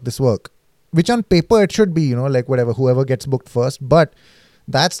and make this work, which on paper it should be, like whatever, whoever gets booked first. But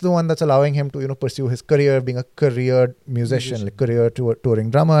that's the one that's allowing him to pursue his career, being a career musician. Like career touring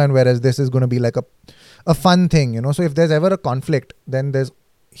drummer, and whereas this is going to be like a fun thing, so if there's ever a conflict, then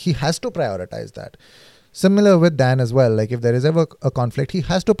he has to prioritize that. Similar with Dan as well. Like if there is ever a conflict, he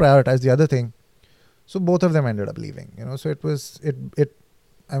has to prioritize the other thing. So both of them ended up leaving, so it was, I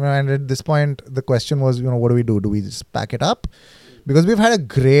mean, and at this point, the question was, what do we do? Do we just pack it up? Because we've had a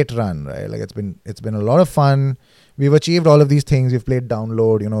great run, right? Like it's been a lot of fun. We've achieved all of these things. We've played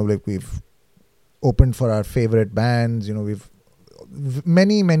Download, like we've opened for our favorite bands, we've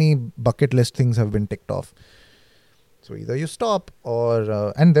many bucket list things have been ticked off. So either you stop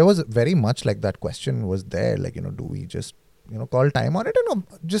or, and there was very much like that question was there, like, do we just, call time on it and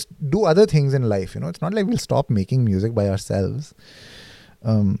just do other things in life? It's not like we'll stop making music by ourselves.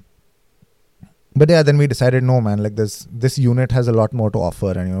 But yeah, then we decided, no, man, like this unit has a lot more to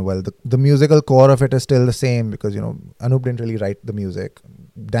offer. And, well, the musical core of it is still the same, because, Anup didn't really write the music.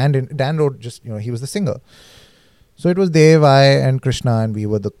 Dan wrote just, he was the singer. So it was Dev, I and Krishna, and we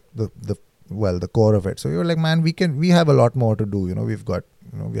were the core of it. So we were like, man, we have a lot more to do. We've got,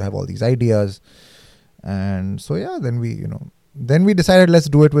 we have all these ideas. And so, yeah, then we decided, let's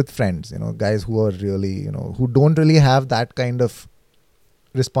do it with friends, guys who are really, who don't really have that kind of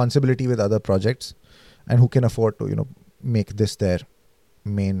responsibility with other projects, and who can afford to, make this their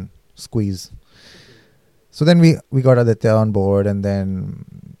main squeeze. So then we got Aditya on board, and then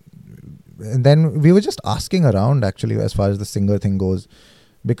and then we were just asking around actually as far as the singer thing goes,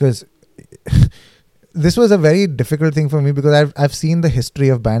 because this was a very difficult thing for me, because I've seen the history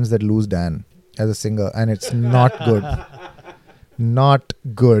of bands that lose Dan as a singer, and it's not good. Not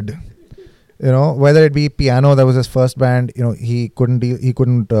good. Whether it be Piano, that was his first band, he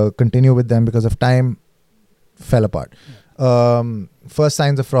couldn't continue with them because of time, fell apart. First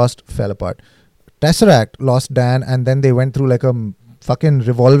Signs of Frost fell apart. Tesseract lost Dan, and then they went through like a fucking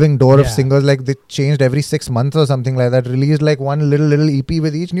revolving door of singers. Like they changed every 6 months or something like that. Released like one little EP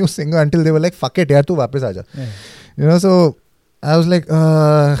with each new singer until they were like, fuck it, yaar, tu wapis aaja. Yeah. So I was like,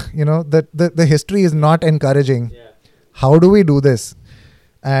 the history is not encouraging. Yeah. How do we do this?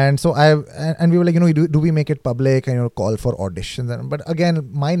 And so we were like, do we make it public and call for auditions? But again,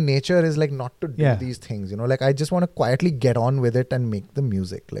 my nature is like not to do these things. Like I just want to quietly get on with it and make the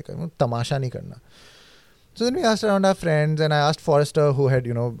music. Like tamasha nahi karna. So then we asked around our friends, and I asked Forrester, who had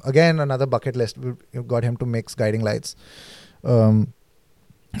again another bucket list. We got him to mix Guiding Lights.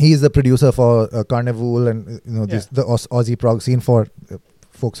 He's the producer for Carnival and the Aussie prog scene for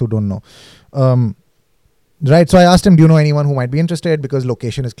folks who don't know. Right, so I asked him, do you know anyone who might be interested? Because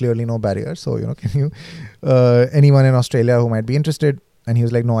location is clearly no barrier. So, can you, anyone in Australia who might be interested? And he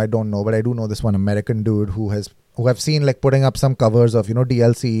was like, no, I don't know. But I do know this one American dude who I've seen like putting up some covers of,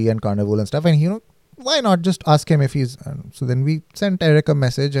 DLC and Carnival and stuff. And, why not just ask him if he's... so then we sent Eric a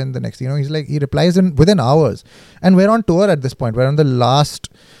message, and the next thing he's like, he replies within hours. And we're on tour at this point. We're on the last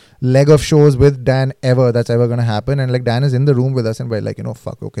leg of shows with Dan ever that's ever going to happen, and like Dan is in the room with us, and we're like,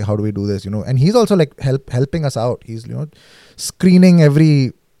 fuck, okay, how do we do this, and he's also like helping us out. He's screening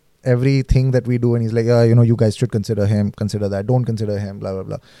everything that we do, and he's like, you guys should consider him, consider that, don't consider him, blah blah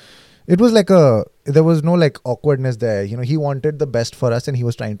blah. It was like there was no like awkwardness there. He wanted the best for us, and he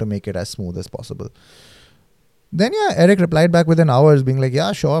was trying to make it as smooth as possible. Then Eric replied back within hours being like,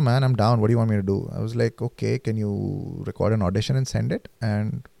 yeah, sure man, I'm down, what do you want me to do? I was like, okay, can you record an audition and send it?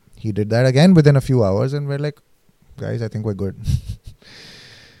 And he did that again within a few hours, and we're like, guys, I think we're good.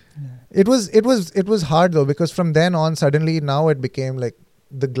 It was hard though, because from then on, suddenly now it became like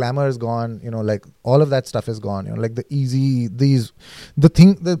the glamour is gone, like all of that stuff is gone, like the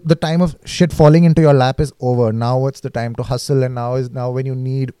time of shit falling into your lap is over. Now it's the time to hustle, and now when you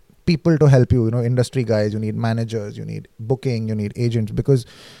need people to help you, industry guys, you need managers, you need booking, you need agents, because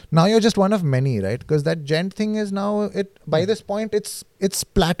now you're just one of many, right? Because that gent thing is now, by this point it's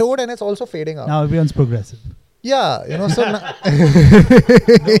plateaued, and it's also fading out. Now everyone's progressive. Yeah, so no,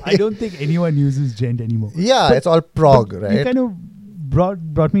 I don't think anyone uses gent anymore. Yeah, but it's all prog, right? You kind of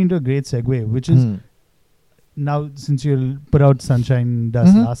brought me into a great segue, which is now, since you put out Sunshine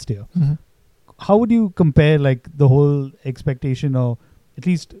Dust last year, how would you compare like the whole expectation, or at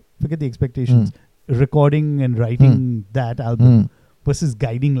least forget the expectations, recording and writing that album versus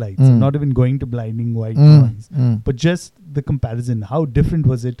Guiding Lights, not even going to Blinding White ones, but just the comparison? How different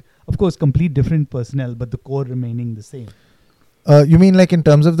was it? Of course, complete different personnel, but the core remaining the same. You mean like in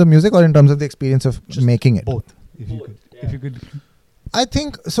terms of the music, or in terms of the experience of just making it? Both, if you could. I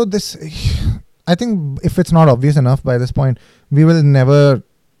think so. I think if it's not obvious enough by this point, we will never.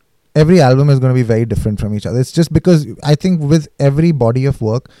 Every album is going to be very different from each other. It's just because I think with every body of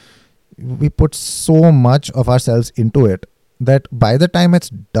work, we put so much of ourselves into it that by the time it's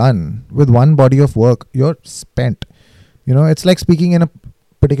done with one body of work, you're spent. It's like speaking in a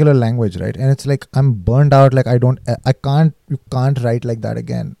particular language, right? And it's like, I'm burned out. Like you can't write like that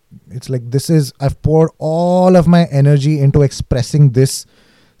again. It's like, I've poured all of my energy into expressing this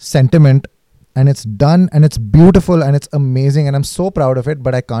sentiment, and it's done, and it's beautiful, and it's amazing, and I'm so proud of it,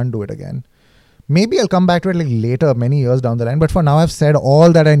 but I can't do it again. Maybe I'll come back to it like later, many years down the line, but for now I've said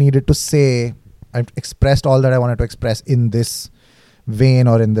all that I needed to say. I've expressed all that I wanted to express in this vein,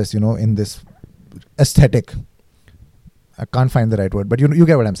 or in this, in this aesthetic. I can't find the right word, but you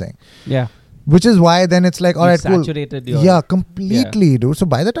get what I'm saying. Yeah. Which is why then it's like, all right, cool. Saturated your... Yeah, completely, dude. So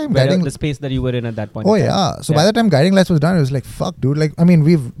by the time the space that you were in at that point. Oh yeah. So by the time Guiding Lights was done, it was like, fuck, dude. Like, I mean,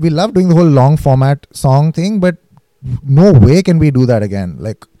 we love doing the whole long format song thing, but no way can we do that again.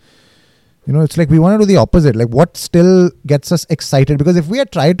 Like, it's like we want to do the opposite. Like, what still gets us excited? Because if we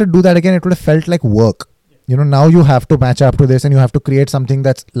had tried to do that again, it would have felt like work. Now you have to match up to this, and you have to create something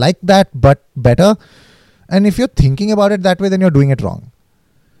that's like that but better. And if you're thinking about it that way, then you're doing it wrong.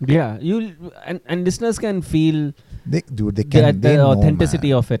 Yeah, and listeners can feel the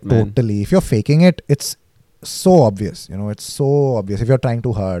authenticity of it, man. Totally. If you're faking it, it's so obvious. It's so obvious. If you're trying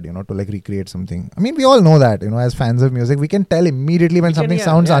too hard, to like recreate something. I mean, we all know that. As fans of music, we can tell immediately when something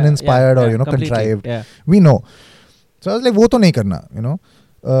sounds uninspired or contrived. Yeah. We know. So I was like, "Wo to nahi karna,"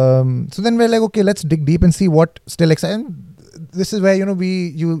 So then we're like, okay, let's dig deep and see what still exciting. this is where,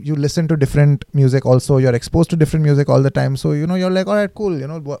 you listen to different music also. You're exposed to different music all the time. So, you're like, all right,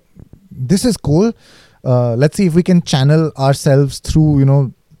 cool. This is cool. Let's see if we can channel ourselves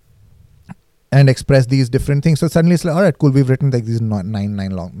through, and express these different things. So suddenly it's like, all right, cool. We've written like these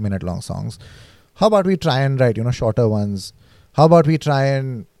 9-minute long songs. How about we try and write, shorter ones? How about we try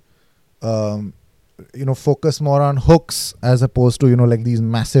and, focus more on hooks as opposed to, like these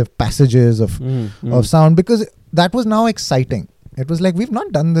massive passages of sound, because that was now exciting. It was like, we've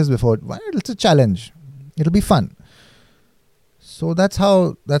not done this before. Why? It's a challenge. It'll be fun. So that's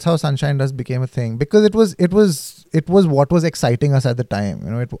how Sunshine Dust became a thing, because it was what was exciting us at the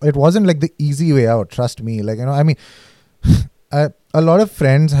time. It wasn't like the easy way out. Trust me. Like, a lot of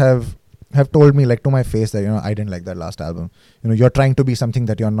friends have told me, like, to my face that, I didn't like that last album. You're trying to be something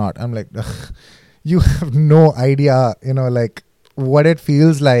that you're not. I'm like, you have no idea, like what it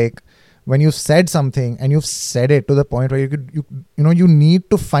feels like when you've said something and you've said it to the point where you need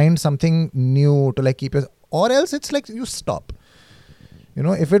to find something new to like keep it, or else it's like you stop.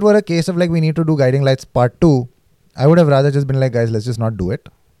 If it were a case of like, we need to do Guiding Lights Part 2, I would have rather just been like, guys, let's just not do it.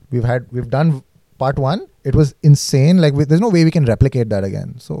 We've done Part 1. It was insane. Like, there's no way we can replicate that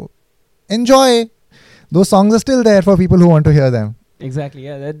again. So enjoy. Those songs are still there for people who want to hear them. Exactly.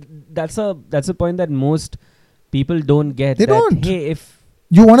 Yeah. That's a point that most people don't get. They don't. Hey, if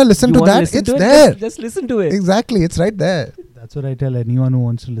you want to listen to that, it's there. Just listen to it. Exactly. It's right there. That's what I tell anyone who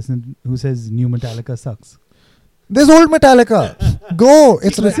wants to listen, who says new Metallica sucks. There's old Metallica. Go.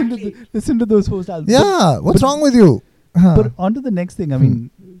 It's listen to those first albums. Yeah. What's wrong with you? But on to the next thing. I mean,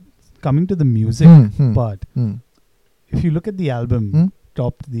 coming to the music part. If you look at the album,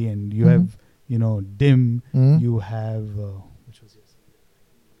 top to the end, you have, Dim. You have... which was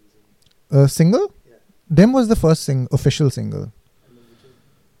your single? Yeah. Dim was the first official single.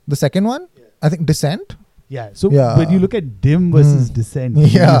 The second one? Yeah. I think Descent? Yeah. So when you look at Dim versus Descent,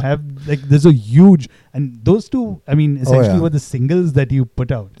 you have like, there's a huge, and those two, I mean, essentially were the singles that you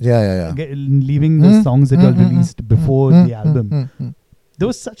put out. Yeah. Leaving the songs that were released before the album. There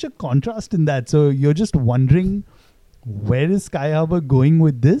was such a contrast in that. So you're just wondering, where is Skyharbor going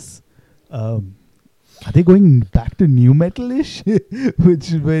with this? Are they going back to new metal-ish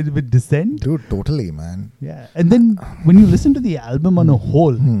with Descent? Dude, totally, man. Yeah. And then when you listen to the album on a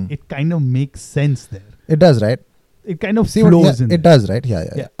whole, it kind of makes sense there. It does, right? It kind of flows in. It does, right?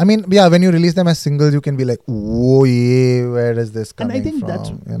 Yeah. I mean, when you release them as singles, you can be like, "Whoa, yeah, where is this coming from?" And I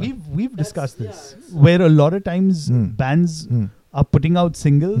think that's we've discussed this, where a lot of times bands are putting out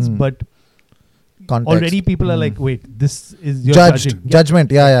singles, but context. Already people are like, "Wait, this is your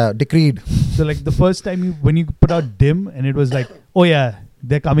judgment." Yeah, decreed. So like the first time when you put out Dim, and it was like, "Oh yeah,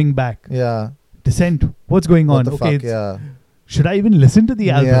 they're coming back." Yeah. Descent, what's going on? Okay, fuck, should I even listen to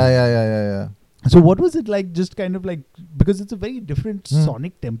the album? Yeah. So what was it like, just kind of like, because it's a very different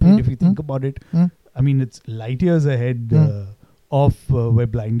sonic template if you think about it. I mean, it's light years ahead of where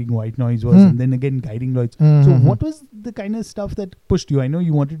Blinding White Noise was, and then again Guiding Lights. So what was the kind of stuff that pushed you? I know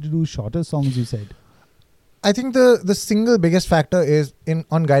you wanted to do shorter songs, you said. I think the single biggest factor is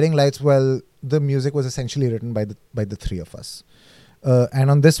on Guiding Lights, well, the music was essentially written by the three of us.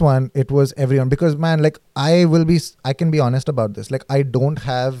 And on this one, it was everyone. Because, man, like, I can be honest about this. Like, I don't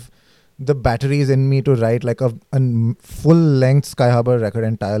have the batteries in me to write like a full-length Skyharbor record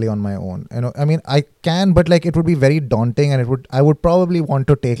entirely on my own. I mean, I can, but like, it would be very daunting, and I would probably want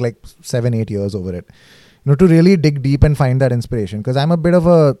to take like 7-8 years over it, to really dig deep and find that inspiration. Because I'm a bit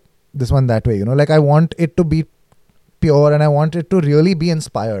of this one that way, like, I want it to be pure, and I want it to really be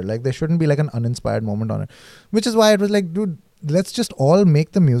inspired. Like, there shouldn't be like an uninspired moment on it, which is why it was like, dude, let's just all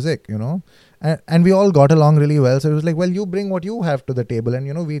make the music, and we all got along really well. So it was like, well, you bring what you have to the table,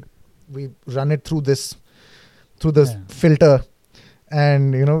 and we run it through this filter,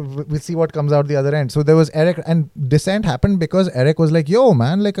 and we see what comes out the other end. So there was Eric, and Descent happened because Eric was like, yo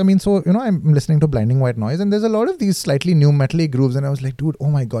man, like, I mean, so I'm listening to Blinding White Noise, and there's a lot of these slightly new metal-y grooves, and I was like, dude, oh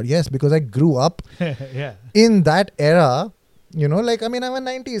my god, yes, because I grew up in that era, like, I mean, I'm a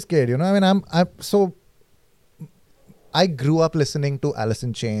 90s kid, I mean, I grew up listening to Alice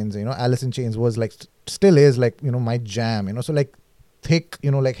in Chains. Alice in Chains was like, still is like, my jam, so like thick,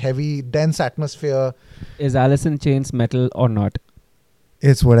 like heavy, dense atmosphere. Is Alice in Chains metal or not?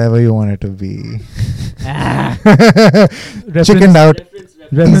 It's whatever you want it to be. Chickened out.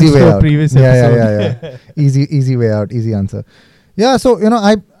 Easy way out. Previous episode. Easy way out. Easy answer. Yeah. So,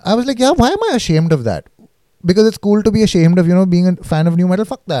 I was like, yeah, why am I ashamed of that? Because it's cool to be ashamed of, being a fan of new metal.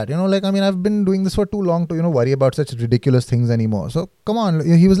 Fuck that. Like, I mean, I've been doing this for too long to, worry about such ridiculous things anymore. So come on.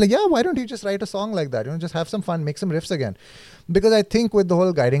 He was like, yeah, why don't you just write a song like that? Just have some fun, make some riffs again. Because I think with the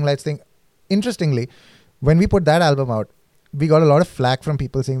whole Guiding Lights thing, interestingly, when we put that album out, we got a lot of flack from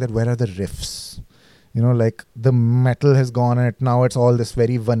people saying that where are the riffs? You know, like the metal has gone and now it's all this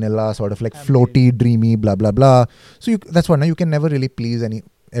very vanilla sort of like floaty, dreamy, blah, blah, blah. So that's what, now you can never really please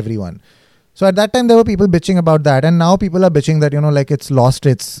everyone. So at that time there were people bitching about that, and now people are bitching that, you know, like it's lost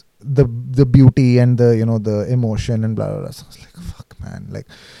its the beauty and the, you know, the emotion and blah, blah, blah. So I was like, fuck man, like,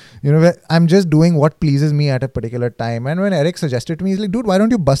 you know, I'm just doing what pleases me at a particular time. And when Eric suggested to me, he's like, dude, why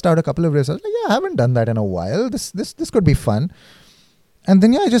don't you bust out a couple of riffs? I was like, yeah, I haven't done that in a while. This could be fun. And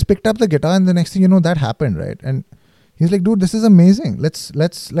then I just picked up the guitar, and the next thing you know, that happened, right? And he's like, dude, this is amazing.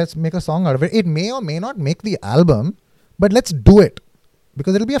 Let's make a song out of it. It may or may not make the album, but let's do it,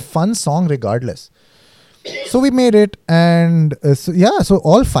 because it'll be a fun song regardless. So we made it, and so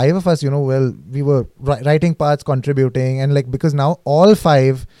all 5 of us, you know, well, we were writing parts, contributing, and like, because now all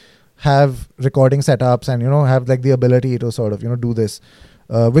 5 have recording setups and, you know, have like the ability to sort of, you know, do this,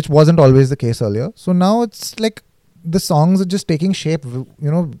 which wasn't always the case earlier. So now it's like the songs are just taking shape, you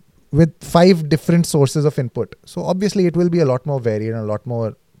know, with 5 different sources of input. So obviously it will be a lot more varied and a lot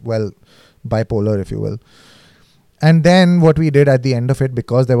more, well, bipolar, if you will. And then what we did at the end of it,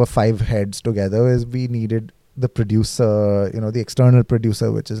 because there were 5 heads together, is we needed the producer, you know, the external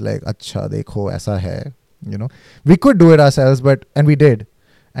producer, which is like, acha dekho, aisa hai, you know. We could do it ourselves, and we did,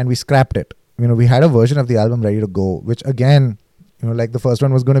 and we scrapped it. You know, we had a version of the album ready to go, which again, you know, like the first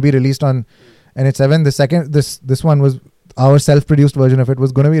one was going to be released on NH7. The second, this one was our self-produced version of it,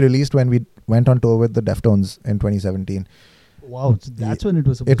 was going to be released when we went on tour with the Deftones in 2017. Wow, so that's when it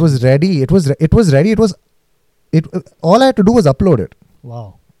was. It was ready. It was ready. All I had to do was upload it.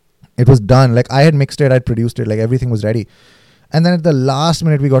 Wow. It was done. Like, I had mixed it, I'd produced it, like everything was ready. And then at the last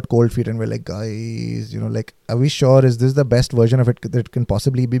minute we got cold feet and we're like, guys, you know, like, are we sure, is this the best version of it that it can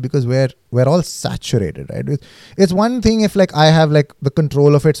possibly be? Because we're all saturated, right? It's one thing if like I have like the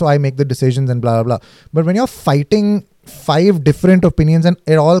control of it, so I make the decisions and blah, blah, blah. But when you're fighting 5 different opinions and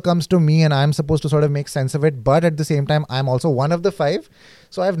it all comes to me and I'm supposed to sort of make sense of it, but at the same time, I'm also one of the 5.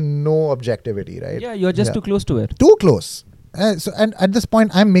 So I have no objectivity, right? Yeah, you're just too close to it. Too close. And at this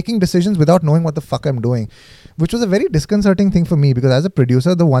point, I'm making decisions without knowing what the fuck I'm doing, which was a very disconcerting thing for me, because as a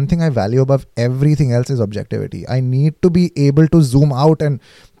producer, the one thing I value above everything else is objectivity. I need to be able to zoom out and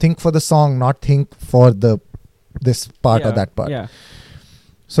think for the song, not think for this part or that part. Yeah.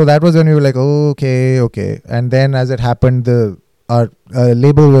 So that was when we were like, okay. And then as it happened, our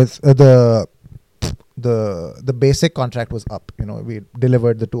label with the basic contract was up. You know, we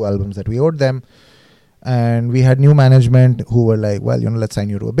delivered the 2 albums that we owed them. And we had new management who were like, well, you know, let's sign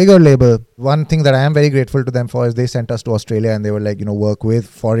you to a bigger label. One thing that I am very grateful to them for is they sent us to Australia, and they were like, you know, work with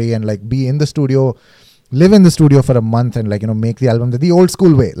Fori and like be in the studio, live in the studio for a month and like, you know, make the album the old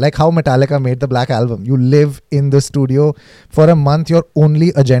school way. Like how Metallica made the Black Album. You live in the studio for a month. Your only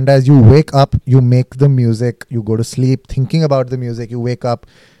agenda is you wake up, you make the music, you go to sleep thinking about the music, you wake up,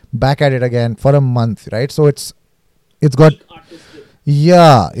 back at it again for a month, right? So it's got,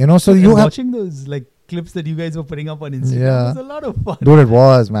 yeah, you know, so you have watching those like clips that you guys were putting up on Instagram was a lot of fun. Dude, it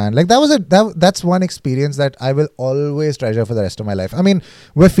was, man. Like that's one experience that I will always treasure for the rest of my life. I mean,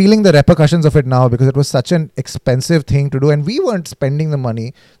 we're feeling the repercussions of it now because it was such an expensive thing to do, and we weren't spending the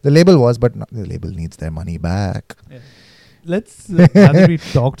money. The label was, but the label needs their money back. Yeah. Let's now that we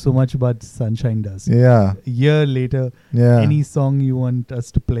talked so much about Sunshine Dust. Yeah. A year later, any song you want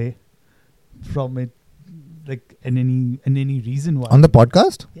us to play from it, like, and any reason why on the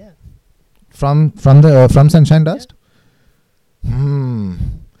podcast? Yeah. From Sunshine Dust? Yeah.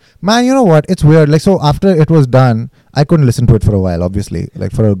 Man, you know what? It's weird. Like, so after it was done, I couldn't listen to it for a while, obviously,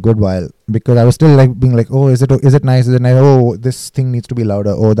 like for a good while, because I was still like being like, oh, is it nice? Is it nice? Oh, this thing needs to be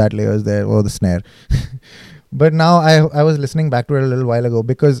louder. Oh, that layer is there. Oh, the snare. But now I was listening back to it a little while ago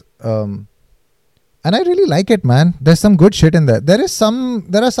because, and I really like it, man. There's some good shit in there. There are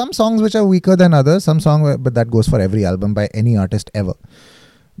some songs which are weaker than others. But that goes for every album by any artist ever.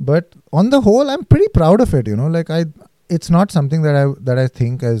 But on the whole, I'm pretty proud of it. You know, like it's not something that I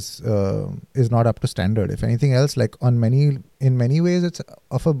think is not up to standard. If anything else, like in many ways, it's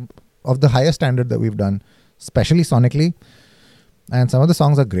of the highest standard that we've done, especially sonically. And some of the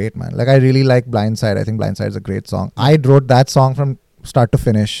songs are great, man. Like I really like Blindside. I think Blindside is a great song. I wrote that song from start to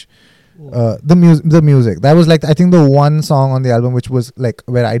finish. The music. That was like, I think the one song on the album which was like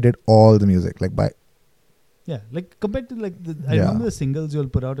where I did all the music, like by. Yeah, like compared to like I remember the singles you'll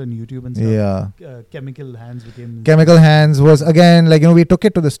put out on YouTube and stuff. Yeah. Chemical Hands was again like, you know, we took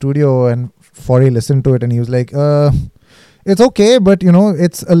it to the studio and Fori listened to it and he was like, it's okay, but you know,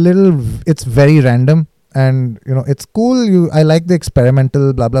 it's very random. And, you know, it's cool. I like the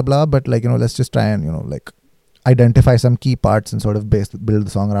experimental blah, blah, blah. But like, you know, let's just try and, you know, like identify some key parts and sort of build the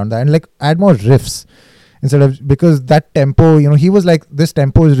song around that and like add more riffs. instead of, because that tempo, he was like, this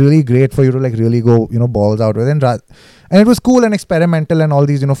tempo is really great for you to like really go, balls out with, and it was cool and experimental, and all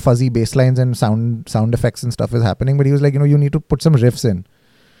these, fuzzy bass lines and sound effects and stuff is happening. But he was like, you need to put some riffs in.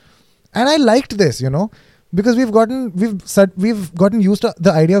 And I liked this, because we've gotten used to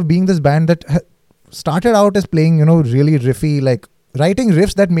the idea of being this band that started out as playing, really riffy, like writing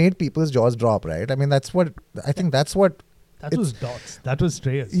riffs that made people's jaws drop, right? I mean, that was Dots. That was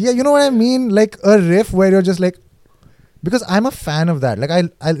Strayers. Yeah, you know what I mean? Like a riff where you're just like, because I'm a fan of that. Like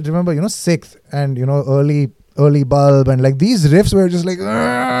I remember, Sixth and, early Bulb, and like these riffs were just like,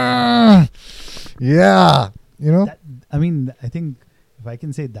 yeah, I think if I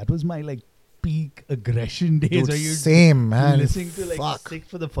can say, that was my like peak aggression days. Dude, where you same, man. Listening to like Sixth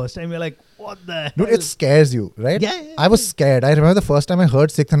for the first time, you're like, what the hell? Dude, it scares you, right? Yeah. I was scared. I remember the first time I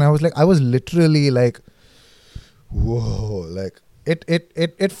heard Sixth, and I was literally like, whoa, like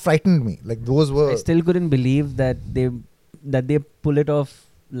it frightened me. Like those were. I still couldn't believe that they pull it off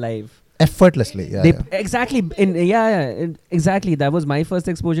live effortlessly. Yeah, exactly. Exactly. That was my first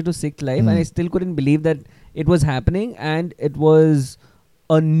exposure to Sixth live, and I still couldn't believe that it was happening, and it was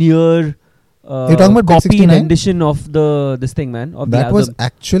a near copy rendition of this thing, man. Of that the was album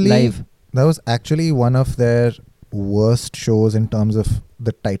actually live. That was actually one of their worst shows in terms of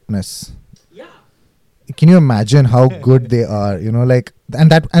the tightness. Yeah. Can you imagine how good they are?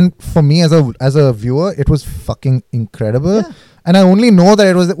 And for me as a viewer, it was fucking incredible. Yeah. And I only know that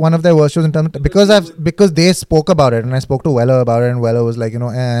it was one of their worst shows in terms of, because they spoke about it, and I spoke to Weller about it, and Weller was like,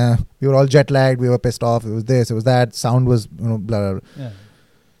 we were all jet lagged, we were pissed off, it was this, it was that, sound was, blah, blah, blah. Yeah.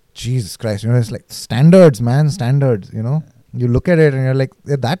 Jesus Christ, it's like standards, man, standards, You look at it and you're like,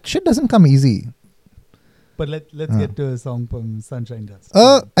 that shit doesn't come easy. But let's get to a song from Sunshine Dust.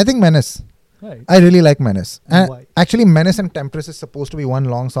 I think Menace. Right. I really like Menace. Why? Actually, Menace and Temptress is supposed to be one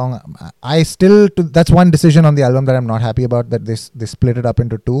long song. That's one decision on the album that I'm not happy about, that they split it up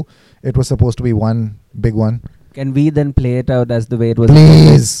into two. It was supposed to be one big one. Can we then play it out as the way it was?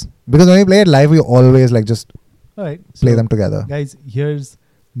 Please. Because when we play it live, we always like just play them together. Guys, here's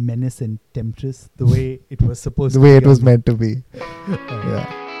Menace and Temptress, the way it was supposed to be. The way it was meant to be.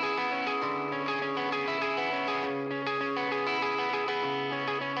 Yeah.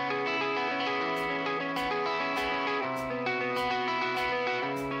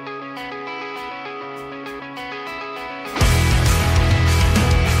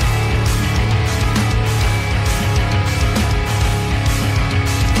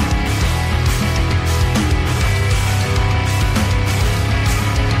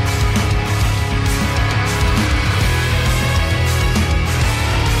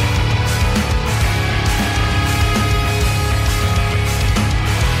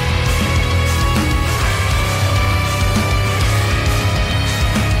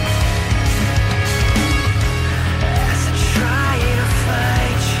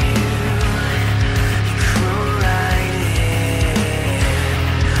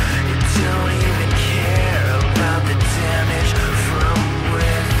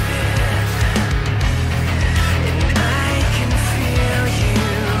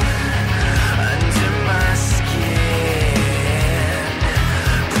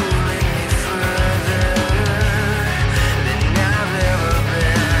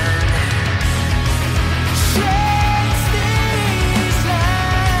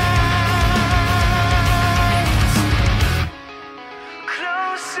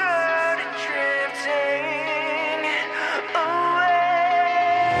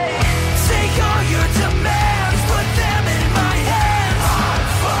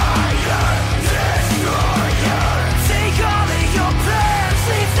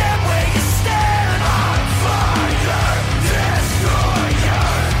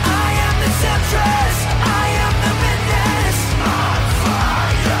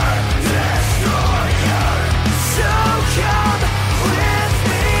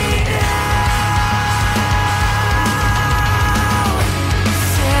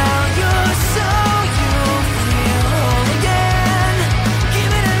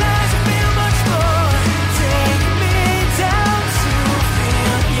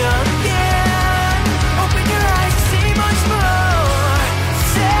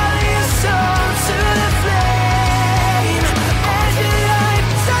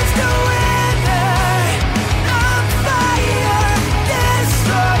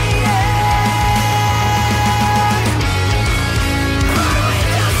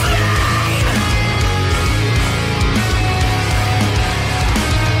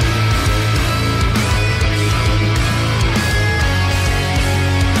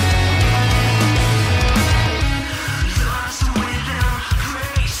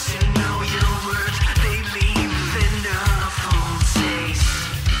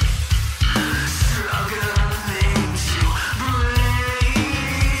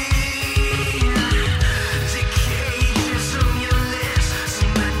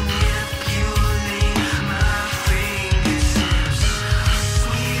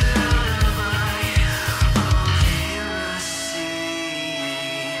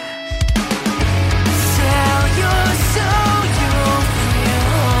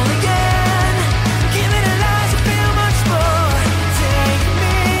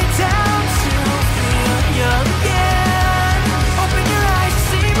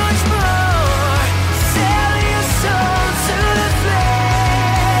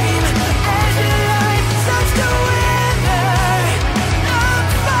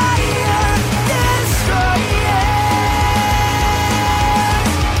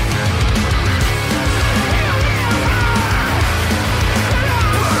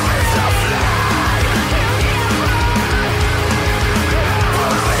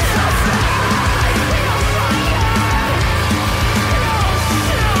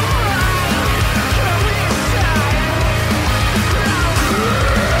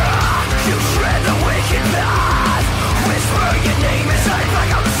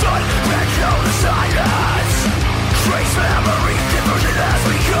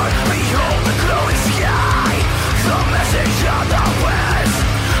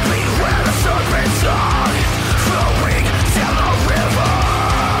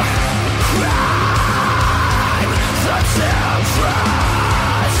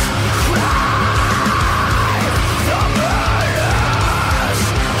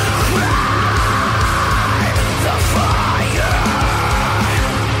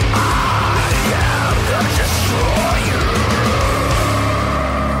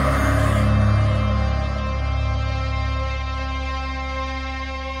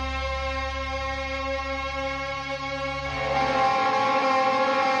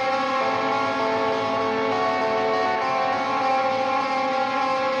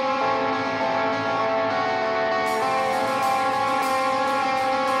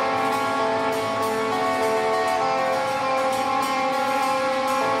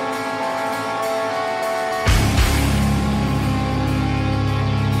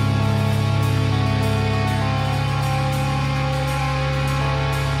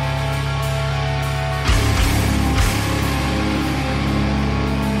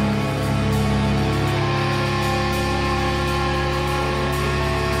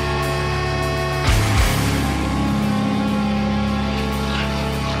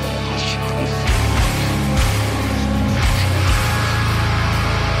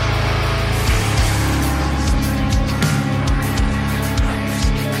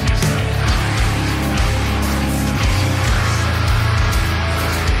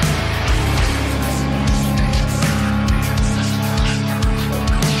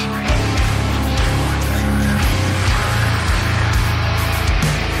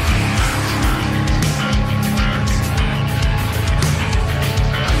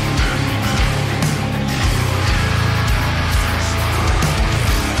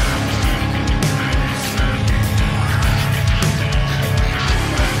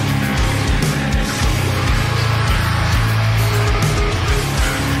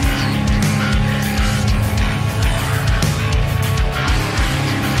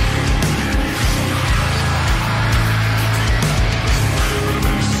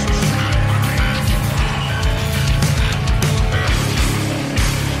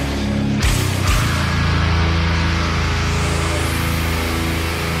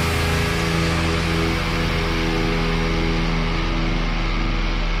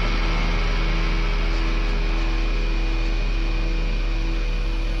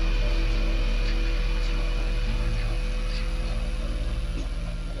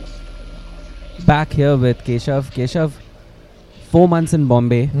 back here with Keshav. Keshav, 4 months in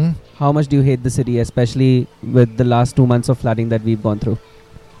Bombay. How much do you hate the city, especially with the last 2 months of flooding that we've gone through?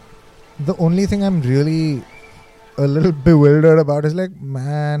 The only thing I'm really a little bewildered about is like,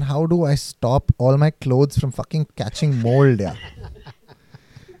 man, how do I stop all my clothes from fucking catching mold? Yeah.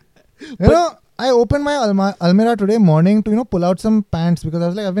 I opened my almirah today morning to, pull out some pants because I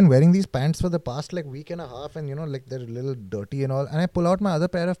was like, I've been wearing these pants for the past like week and a half and, like they're a little dirty and all. And I pull out my other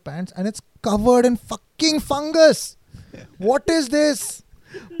pair of pants and it's covered in fucking fungus. What is this?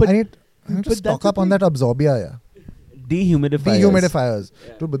 But I need to stock up on that Absorbia, yeah. Dehumidifiers.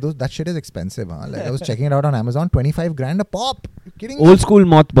 Yeah. Dude, but that shit is expensive, huh? Like I was checking it out on Amazon, 25 grand a pop. You kidding me? Old school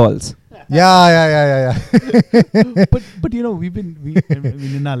mothballs. Yeah. but we've been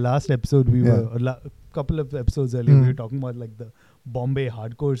in our last episode were a couple of episodes earlier we were talking about like the Bombay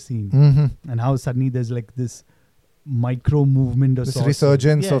hardcore scene and how suddenly there's like this micro movement of this sorts.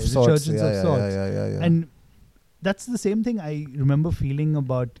 Resurgence of sorts. Yeah. And that's the same thing I remember feeling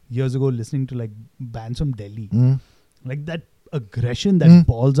about years ago listening to like bands from Delhi. Like that aggression, that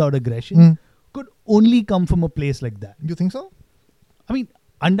balls out aggression could only come from a place like that. You think so? I mean,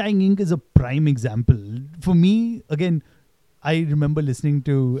 Undying Ink is a prime example. For me, again, I remember listening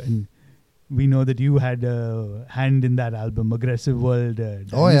to, and we know that you had a hand in that album, Aggressive World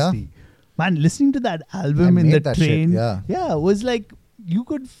Dynasty. Oh, yeah. Man, listening to that album in the train, shit, was like, you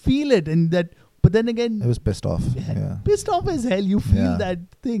could feel it. And that, but then again, it was pissed off. Yeah. Pissed off as hell. You feel that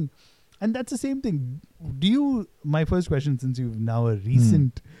thing. And that's the same thing. My first question, since you're now a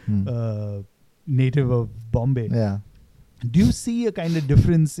recent native of Bombay, do you see a kind of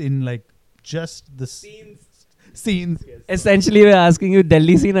difference in like just the scenes? Yes. Essentially, we're asking you,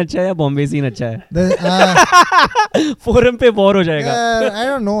 Delhi scene acha hai ya Bombay scene acha hai? Forum pe war ho jayega. I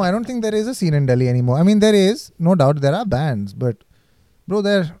don't know. I don't think there is a scene in Delhi anymore. I mean, there is. No doubt there are bands. But,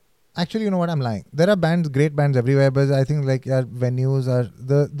 bro, actually, you know what? I'm lying. There are bands, great bands everywhere. But I think like venues are...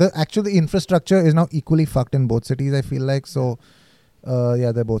 The infrastructure is now equally fucked in both cities, I feel like. So,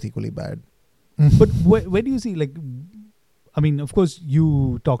 they're both equally bad. But where do you see like... I mean, of course,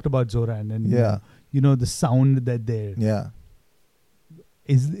 you talked about Zoran and the sound that there. Yeah.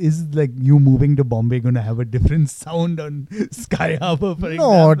 Is like you moving to Bombay going to have a different sound on Skyharbor, for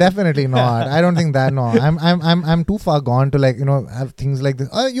example? No, definitely not. I don't think that. No, I'm too far gone to like have things like this.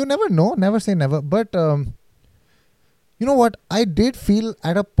 You never know. Never say never. But you know what? I did feel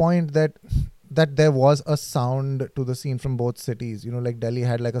at a point that there was a sound to the scene from both cities. Like Delhi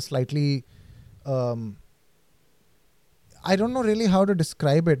had like a slightly. I don't know really how to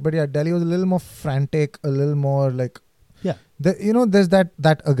describe it, but Delhi was a little more frantic, a little more like, there's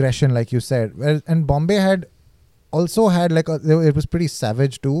that aggression, like you said, and Bombay had like it was pretty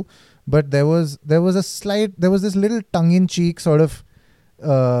savage too, but there was this little tongue-in-cheek sort of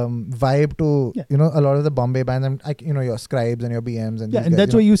vibe to a lot of the Bombay bands, and your Scribes and your BMs and and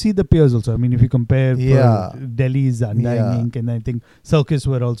that's why you see the peers also. I mean, if you compare Delhi's Undying Ink, and I think Circus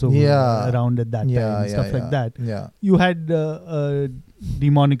were also around at that time, stuff like that. Yeah, you had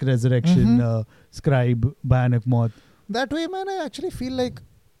Demonic Resurrection, Scribe, Bhayanak Moth. That way, man, I actually feel like,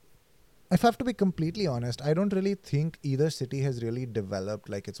 if I have to be completely honest, I don't really think either city has really developed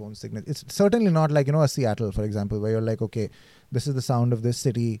like its own signature. It's certainly not like, a Seattle, for example, where you're like, okay, this is the sound of this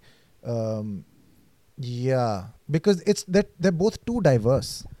city. Because they're both too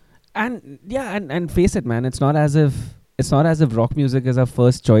diverse. And face it, man, it's not as if rock music is our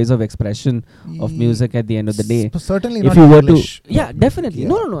first choice of expression of music at the end of the day. Certainly if not you English. were to, definitely.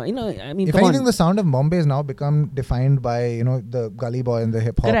 No. I mean, if anything, the sound of Bombay has now become defined by the gully boy and the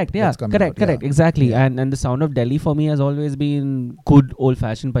hip hop. Correct. Exactly. Yeah. And the sound of Delhi for me has always been good old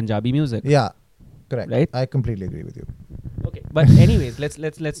fashioned Punjabi music. Yeah, correct. Right. I completely agree with you. Okay, but anyways,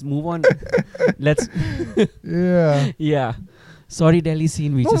 let's move on. Yeah. Sorry, Delhi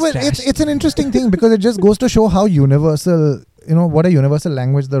scene. It's an interesting thing because it just goes to show how universal, what a universal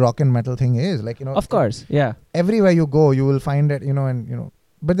language the rock and metal thing is. Like, of course, yeah. Everywhere you go, you will find it,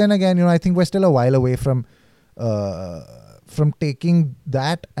 But then again, I think we're still a while away from taking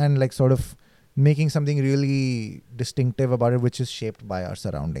that and like sort of making something really distinctive about it, which is shaped by our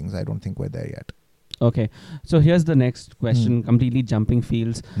surroundings. I don't think we're there yet. Okay, so here's the next question. Completely jumping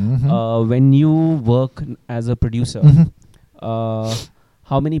fields. When you work as a producer.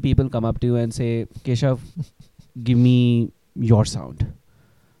 How many people come up to you and say, Keshav, give me your sound?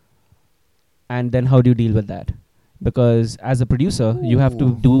 And then how do you deal with that? Because as a producer, you have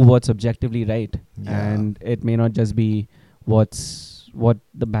to do what's objectively right. And it may not just be what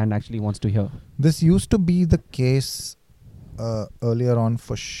the band actually wants to hear. This used to be the case earlier on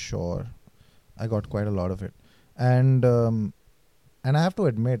for sure. I got quite a lot of it. And And I have to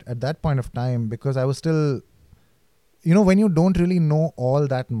admit, at that point of time, because I was still, you know, when you don't really know all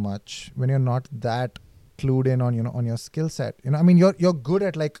that much, when you're not that clued in on, you know, on your skill set, you know, I mean, you're good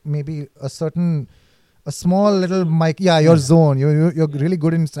at like maybe a small little mic, your zone. You're really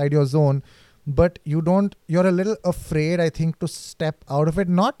good inside your zone, but you're a little afraid, I think, to step out of it.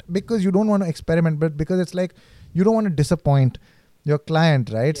 Not because you don't want to experiment, but because it's like you don't want to disappoint your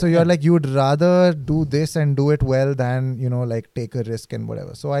client, right? So you're like, you would rather do this and do it well than, you know, like take a risk and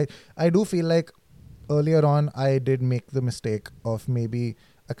whatever. So I do feel like earlier on I did make the mistake of maybe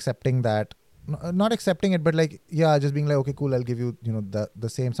accepting that, not accepting it, but like, just being like, okay, cool, I'll give you, you know, the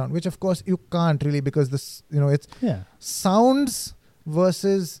same sound, which of course you can't really, because this, you know, it's sounds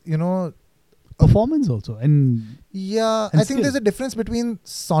versus, you know, performance also. And I think skill. there's a difference between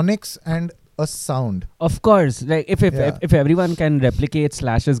sonics and a sound. Of course, like if everyone can replicate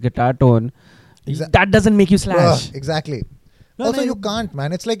Slash's guitar tone, that doesn't make you Slash. Exactly. Also, you can't,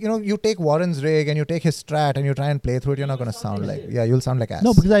 man. It's like, you know, you take Warren's rig and you take his Strat and you try and play through it, you're not going to sound like, you'll sound like ass.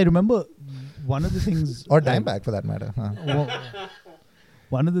 No, because I remember one of the things... or Dimebag for that matter.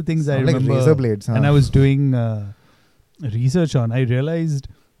 One of the things I sound remember... like razor blades. And I was doing research on, I realized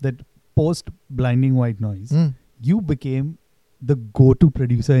that post Blinding White Noise, you became the go-to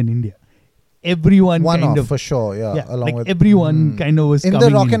producer in India. Everyone kind of... for sure, along like with... everyone kind of was in coming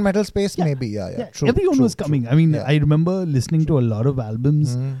the rock and metal space, maybe, true. Everyone was coming. I mean, I remember listening to a lot of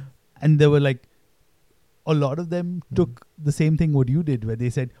albums and they were like, a lot of them took the same thing what you did, where they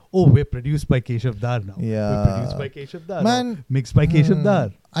said, oh, we're produced by Keshav Dhar now. We're produced by Keshav Dhar. Man, mixed by Keshav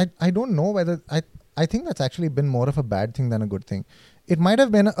Dhar. I don't know whether... I think that's actually been more of a bad thing than a good thing. It might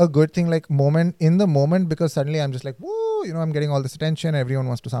have been a good thing, like in the moment, because suddenly I'm just like, whoa, you know, I'm getting all this attention. Everyone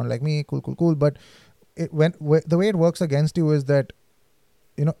wants to sound like me. Cool. But the way it works against you is that,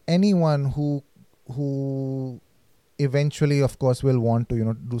 you know, anyone who eventually, of course, will want to, you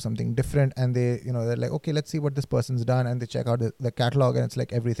know, do something different, and they, you know, they're like, okay, let's see what this person's done, and they check out the catalog, and it's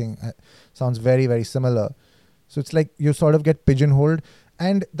like everything sounds very, very similar. So it's like you sort of get pigeonholed.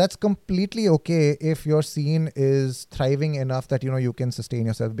 And that's completely okay if your scene is thriving enough that, you know, you can sustain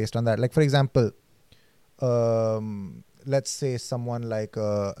yourself based on that. Like, for example, let's say someone like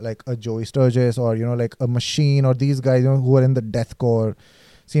a Joey Sturgis, or, you know, like a Machine, or these guys, you know, who are in the deathcore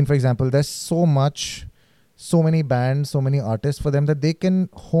scene, for example. There's so many bands, so many artists for them that they can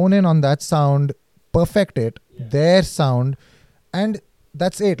hone in on that sound, perfect it, their sound, and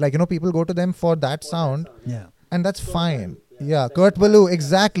that's it. Like, you know, people go to them for that sound, and that's fine. Kurt Ballou,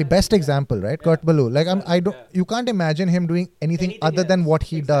 exactly. Best example, right? Kurt Ballou. Like, you can't imagine him doing anything other than what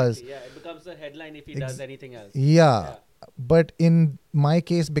he does. Yeah, it becomes a headline if he does anything else. But in my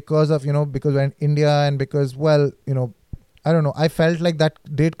case, because we're in India, and because, well, you know, I don't know, I felt like that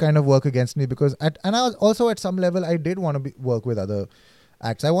did kind of work against me, because and I was also, at some level, I did want to work with other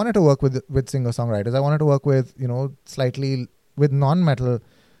acts. I wanted to work with singer-songwriters. I wanted to work with, you know, slightly with non-metal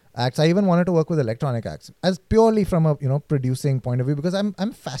acts. I even wanted to work with electronic acts, as purely from a, you know, producing point of view, because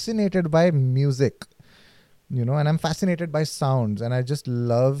I'm fascinated by music, you know, and I'm fascinated by sounds, and I just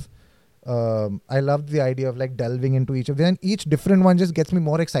love I love the idea of like delving into each of them, and each different one just gets me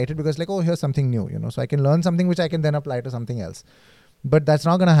more excited, because like, oh, here's something new, you know, so I can learn something which I can then apply to something else. But that's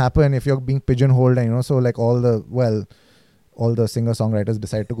not going to happen if you're being pigeonholed, and, you know, so like all the singer-songwriters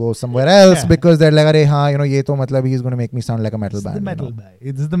decide to go somewhere else because they're like, you know, ye to matlab he's going to make me sound like a metal band. The metal guy.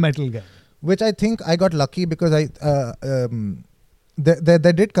 It's the metal guy. Which I think I got lucky, because there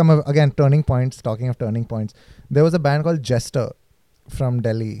did come again, turning points. Talking of turning points, there was a band called Jester from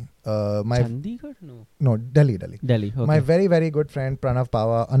Delhi. Chandigarh? No, Delhi. Okay. My very, very good friend Pranav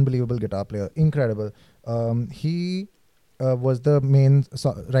Pava, unbelievable guitar player, incredible. He was the main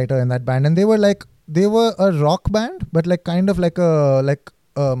writer in that band, and they were a rock band, but like kind of like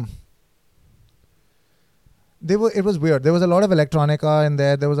it was weird. There was a lot of electronica in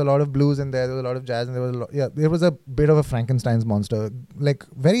there. There was a lot of blues in there. There was a lot of jazz, and there was a bit of a Frankenstein's monster. Like,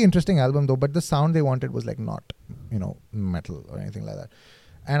 very interesting album though, but the sound they wanted was like not, you know, metal or anything like that.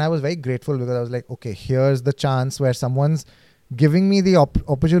 And I was very grateful, because I was like, okay, here's the chance where someone's giving me the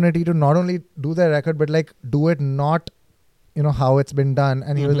opportunity to not only do their record, but like do it not, you know, how it's been done.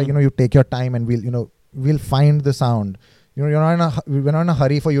 And he was like, you know, you take your time, and we'll find the sound. You know, we're not in a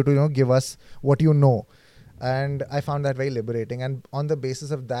hurry for you to, you know, give us what you know. And I found that very liberating. And on the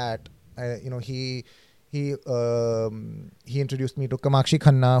basis of that, you know, he introduced me to Kamakshi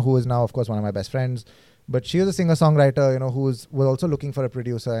Khanna, who is now, of course, one of my best friends. But she was a singer-songwriter, you know, was also looking for a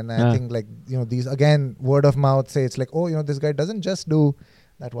producer. And I think, like, you know, these, again, word of mouth say it's like, oh, you know, this guy doesn't just do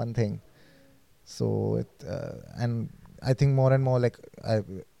that one thing. So and I think more and more, like,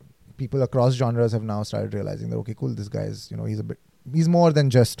 people across genres have now started realizing that, okay, cool, this guy is, you know, he's a bit more than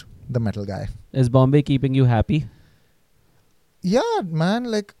just the metal guy. Is Bombay keeping you happy? Yeah, man.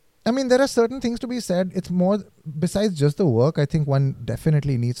 Like, I mean, there are certain things to be said. It's more, besides just the work, I think one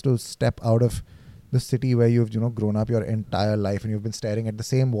definitely needs to step out of the city where you've, grown up your entire life and you've been staring at the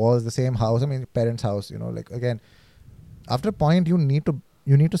same walls, the same house. I mean, parents' house, like, again, after a point, you need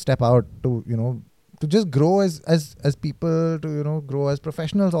to step out to, to just grow as people, to, grow as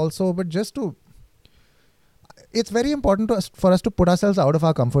professionals also, but just to, it's very important for us to put ourselves out of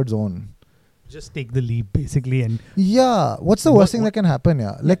our comfort zone. Just take the leap, basically. And yeah, what's the worst thing that can happen?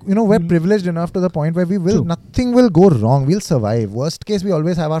 Yeah, like, we're privileged enough to the point where nothing will go wrong. We'll survive. Worst case, we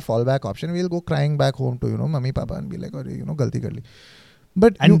always have our fallback option. We'll go crying back home to, mummy, papa, and be like, oh, galti kar li.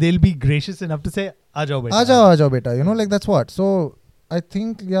 But they'll be gracious enough to say, "Aa jao beta." Aa jao beta. Like, that's what. So I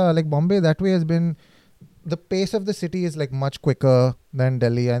think, yeah, like Bombay that way has been, the pace of the city is like much quicker than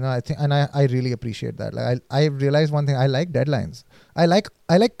Delhi. And I really appreciate that. Like, I realized one thing. I like deadlines. I like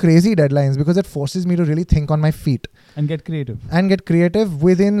crazy deadlines because it forces me to really think on my feet and get creative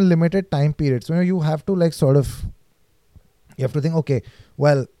within limited time periods. So you have to like you have to think, okay,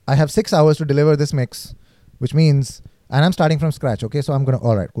 well, I have 6 hours to deliver this mix, which means, and I'm starting from scratch. Okay, so I'm gonna,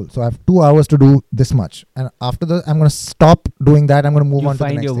 all right, cool. So I have 2 hours to do this much, and after that, I'm gonna stop doing that. I'm gonna move on to the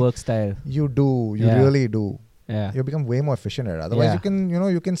next thing. You find your work style. You do. You really do. Yeah. You become way more efficient at it. Otherwise,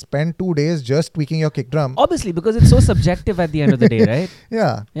 you can spend 2 days just tweaking your kick drum. Obviously, because it's so subjective at the end of the day, right?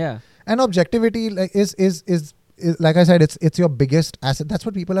 Yeah. Yeah. And objectivity is like I said, it's your biggest asset. That's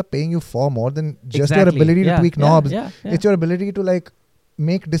what people are paying you for, more than just your ability to tweak knobs. Yeah. It's your ability to like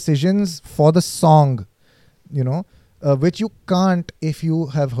make decisions for the song, which you can't if you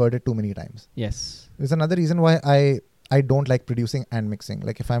have heard it too many times. Yes. There's another reason why I don't like producing and mixing.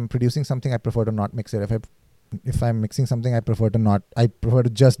 Like, if I'm producing something, I prefer to not mix it. If I'm mixing something, I prefer to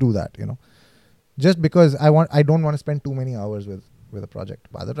just do that, just because I don't want to spend too many hours with a project.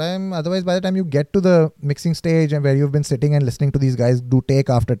 Otherwise, by the time you get to the mixing stage and where you've been sitting and listening to these guys do take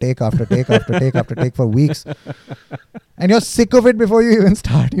after take after take after take after take for weeks, and you're sick of it before you even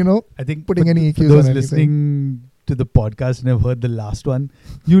start, I think putting any EQs for those on listening to the podcast and have heard the last one,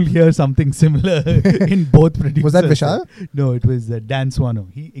 you'll hear something similar in both producers. Was that Vishal? No, it was Dan Swano.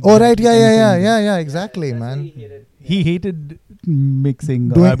 Right. Yeah, exactly, man. He hated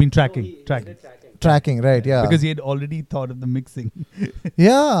mixing, tracking, right, yeah. Because he had already thought of the mixing.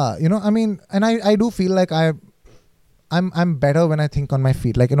 Yeah, I mean, and I do feel like I'm better when I think on my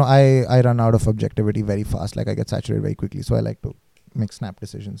feet. Like, I run out of objectivity very fast. Like, I get saturated very quickly. So I like to make snap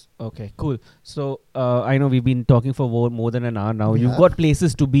decisions. Okay, cool. So I know we've been talking for more than an hour now. You've got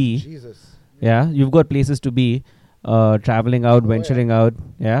places to be. Jesus. Yeah, you've got places to be. Traveling out, venturing out.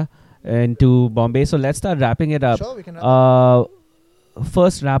 Yeah. Into Bombay. So let's start wrapping it up. Sure, we can wrap up.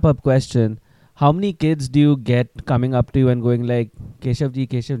 First wrap-up question. How many kids do you get coming up to you and going like, Keshav,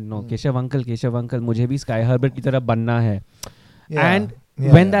 Keshav uncle, mujhe bhi Skyharbor ki tarah banna hai. And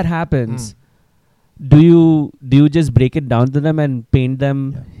when that happens, do you just break it down to them and paint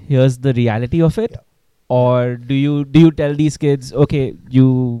them, here's the reality of it? Or do you tell these kids, okay,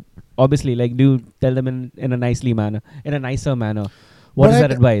 you obviously, like, do you tell them in a nicer manner? What is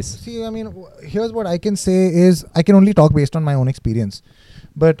that advice? See, I mean, here's what I can say is, I can only talk based on my own experience.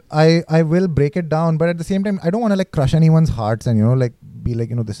 But I will break it down. But at the same time, I don't want to like crush anyone's hearts and, like be like,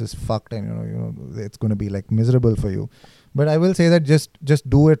 this is fucked and, it's going to be like miserable for you. But I will say that just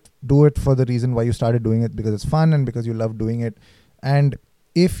do it for the reason why you started doing it, because it's fun and because you love doing it. And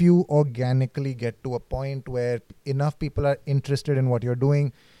if you organically get to a point where enough people are interested in what you're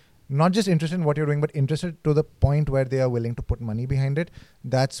doing, not just interested in what you're doing, but interested to the point where they are willing to put money behind it,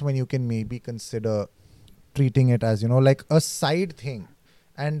 that's when you can maybe consider treating it as, like a side thing.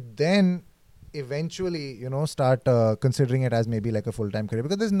 And then eventually, start considering it as maybe like a full-time career.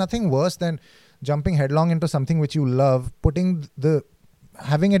 Because there's nothing worse than jumping headlong into something which you love,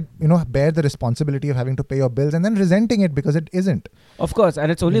 having it, bear the responsibility of having to pay your bills and then resenting it because it isn't. Of course.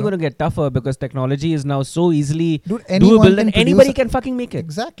 And it's only going to get tougher because technology is now so easily doable that anybody can fucking make it.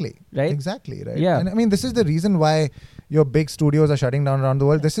 Exactly. Right? Exactly. Right. Yeah. And I mean, this is the reason why your big studios are shutting down around the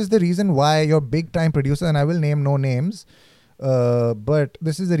world. This is the reason why your big time producers, and I will name no names, but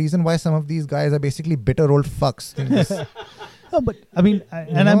this is the reason why some of these guys are basically bitter old fucks. No, but I mean,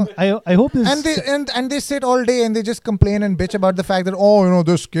 I hope this. And they sit all day and they just complain and bitch about the fact that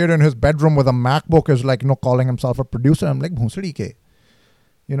this kid in his bedroom with a MacBook is like calling himself a producer. I'm like, bhusadi ke,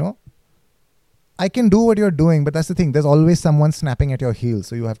 I can do what you're doing, but that's the thing. There's always someone snapping at your heels.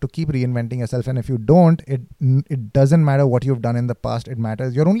 So you have to keep reinventing yourself. And if you don't, it doesn't matter what you've done in the past. It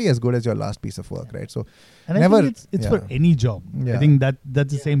matters. You're only as good as your last piece of work, right? So and never. I think it's for any job. Yeah. I think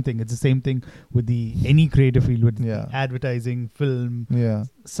that's the same thing. It's the same thing with any creative field, with advertising, film,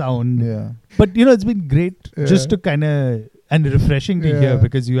 sound. Yeah. But it's been great just to kind of, and refreshing to hear,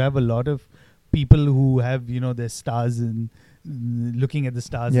 because you have a lot of people who have their stars and looking at the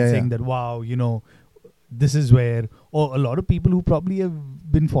stars and saying that, wow, this is where, or a lot of people who probably have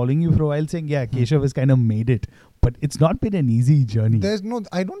been following you for a while saying, Keshav has kind of made it, but it's not been an easy journey.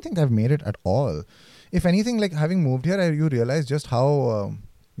 I don't think I've made it at all. If anything, like having moved here, you realize just how,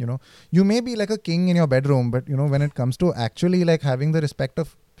 you may be like a king in your bedroom, but when it comes to actually like having the respect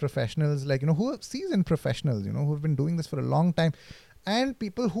of professionals, like, who are seasoned professionals, who've been doing this for a long time, and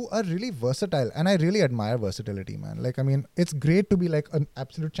people who are really versatile. And I really admire versatility, man. Like, I mean, it's great to be like an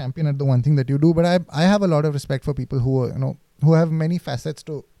absolute champion at the one thing that you do, but I have a lot of respect for people who are, who have many facets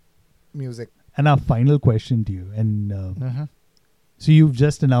to music. And our final question to you, and so you've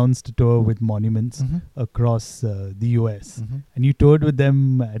just announced a tour with Monuments across the US, and you toured with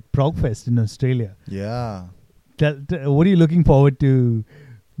them at Progfest in Australia. Yeah. What are you looking forward to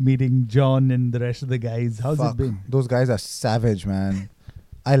meeting John and the rest of the guys? How's it been? Those guys are savage, man.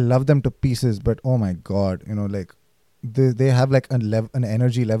 I love them to pieces, but oh my God, like they have like an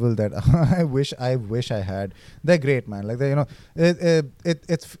energy level that I wish I had. They're great, man. Like they,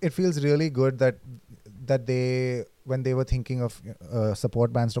 it feels really good that they, when they were thinking of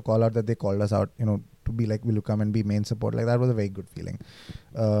support bands to call out, that they called us out, to be like, will you come and be main support? Like that was a very good feeling.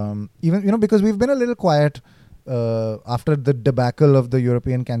 Even because we've been a little quiet after the debacle of the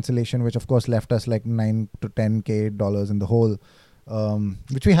European cancellation, which of course left us like $9 to $10K in the hole,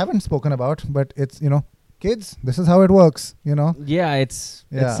 which we haven't spoken about, but it's, kids, this is how it works, Yeah, it's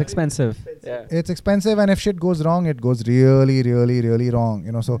expensive. Yeah. It's expensive, and if shit goes wrong, it goes really, really, really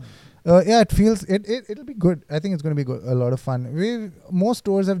wrong, so it feels, it'll be good. I think it's going to be good, a lot of fun. Most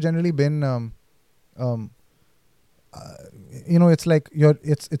tours have generally been it's like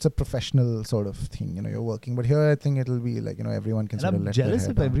it's a professional sort of thing, you're working, but here I think it'll be like, everyone can sort of let their hair down. I'm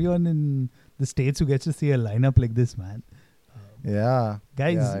jealous of everyone in the States who gets to see a lineup like this, man.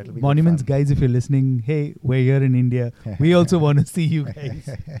 Guys, Monuments guys, if you're listening, hey, we're here in India. We also want to see you guys.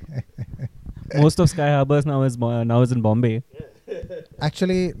 Most of Skyharbor now is in Bombay.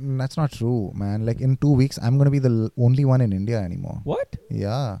 Actually, that's not true, man. Like in 2 weeks, I'm going to be the only one in India anymore. What?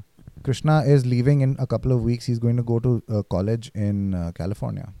 Yeah. Krishna is leaving in a couple of weeks. He's going to go to college in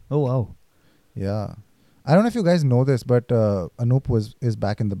California. Oh, wow. Yeah. I don't know if you guys know this, but Anup is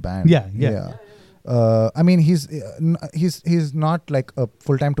back in the band. Yeah. I mean, he's not like a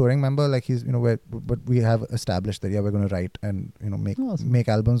full-time touring member. Like he's, but we have established that, we're going to write and, make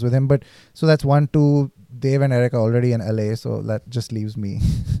albums with him. But so that's 1, 2, Dave and Eric are already in LA. So that just leaves me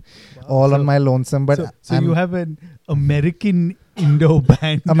on my lonesome. But so you have an American Indo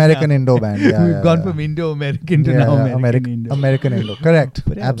band. Indo band. Yeah, we've gone from Indo-American to now American Indo. American Indo. Correct.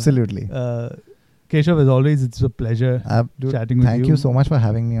 Absolutely. Keshav, as always, it's a pleasure chatting with you. Thank you so much for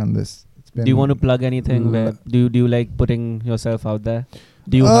having me on this. Do you want to plug anything? Do you like putting yourself out there?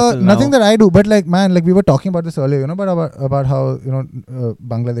 Do you hustle nothing now? that I do, but like, man, like we were talking about this earlier, but about how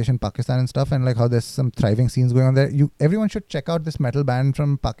Bangladesh and Pakistan and stuff, and like how there's some thriving scenes going on there. Everyone should check out this metal band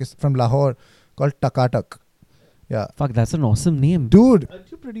from Lahore called Takatak. Yeah. Fuck, that's an awesome name, dude.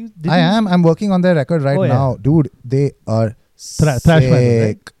 I'm working on their record right now, dude. They are thrash metal,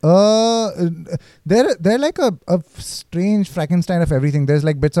 right? They're like a strange Frankenstein of everything. There's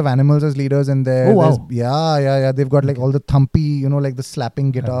like bits of animals as leaders in there. Oh, wow. Yeah. They've got like all the thumpy, like the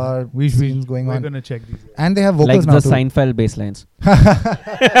slapping guitar scenes going on. We're gonna check these. And they have vocals like now the too. Seinfeld bass lines.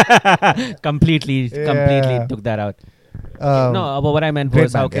 completely took that out. No, but what I meant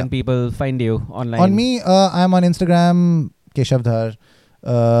was, how can people find you online? On me, I'm on Instagram, Keshav Dhar.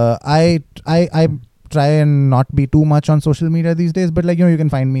 I try and not be too much on social media these days, but like, you can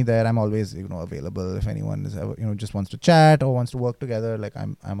find me there. I'm always, available if anyone is, just wants to chat or wants to work together. Like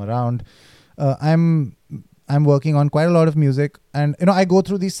I'm around. I'm working on quite a lot of music, and I go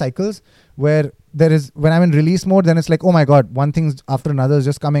through these cycles where when I'm in release mode, then it's like, oh my God, one thing after another is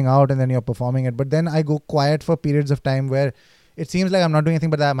just coming out, and then you're performing it. But then I go quiet for periods of time where it seems like I'm not doing anything,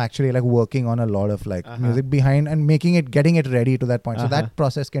 but I'm actually like working on a lot of like music behind and getting it ready to that point. So that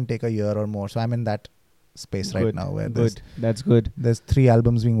process can take a year or more. So I'm in that space right now where that's good. There's 3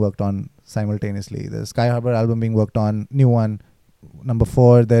 albums being worked on simultaneously. There's Skyharbor album being worked on, new one. Number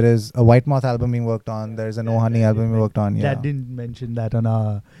 4, there is a White Moth album being worked on. There's a No Honey album being worked on. Yeah. Dad didn't mention that on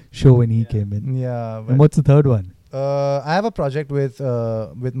our show when he came in. Yeah. And what's the third one? I have a project with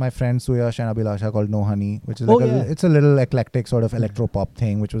my friends Suyash and Abhilasha called No Honey, which is it's a little eclectic sort of electro pop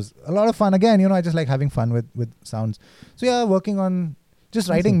thing, which was a lot of fun. Again, I just like having fun with sounds. So yeah, working on just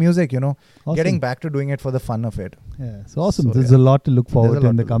writing music, getting back to doing it for the fun of it. Yeah, so awesome. There's a lot to look forward to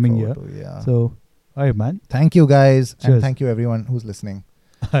in the coming year. So, all right, man. Thank you guys, and thank you everyone who's listening.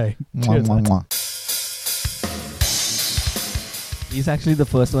 Hi. Mwah, mwah, mwah. He's actually the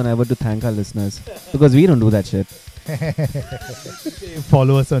first one ever to thank our listeners because we don't do that shit.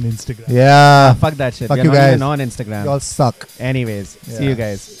 Follow us on Instagram. Yeah. Fuck that shit. Fuck We're you not guys. even on Instagram. You all suck. Anyways, see you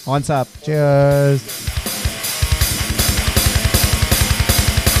guys. On up. Cheers.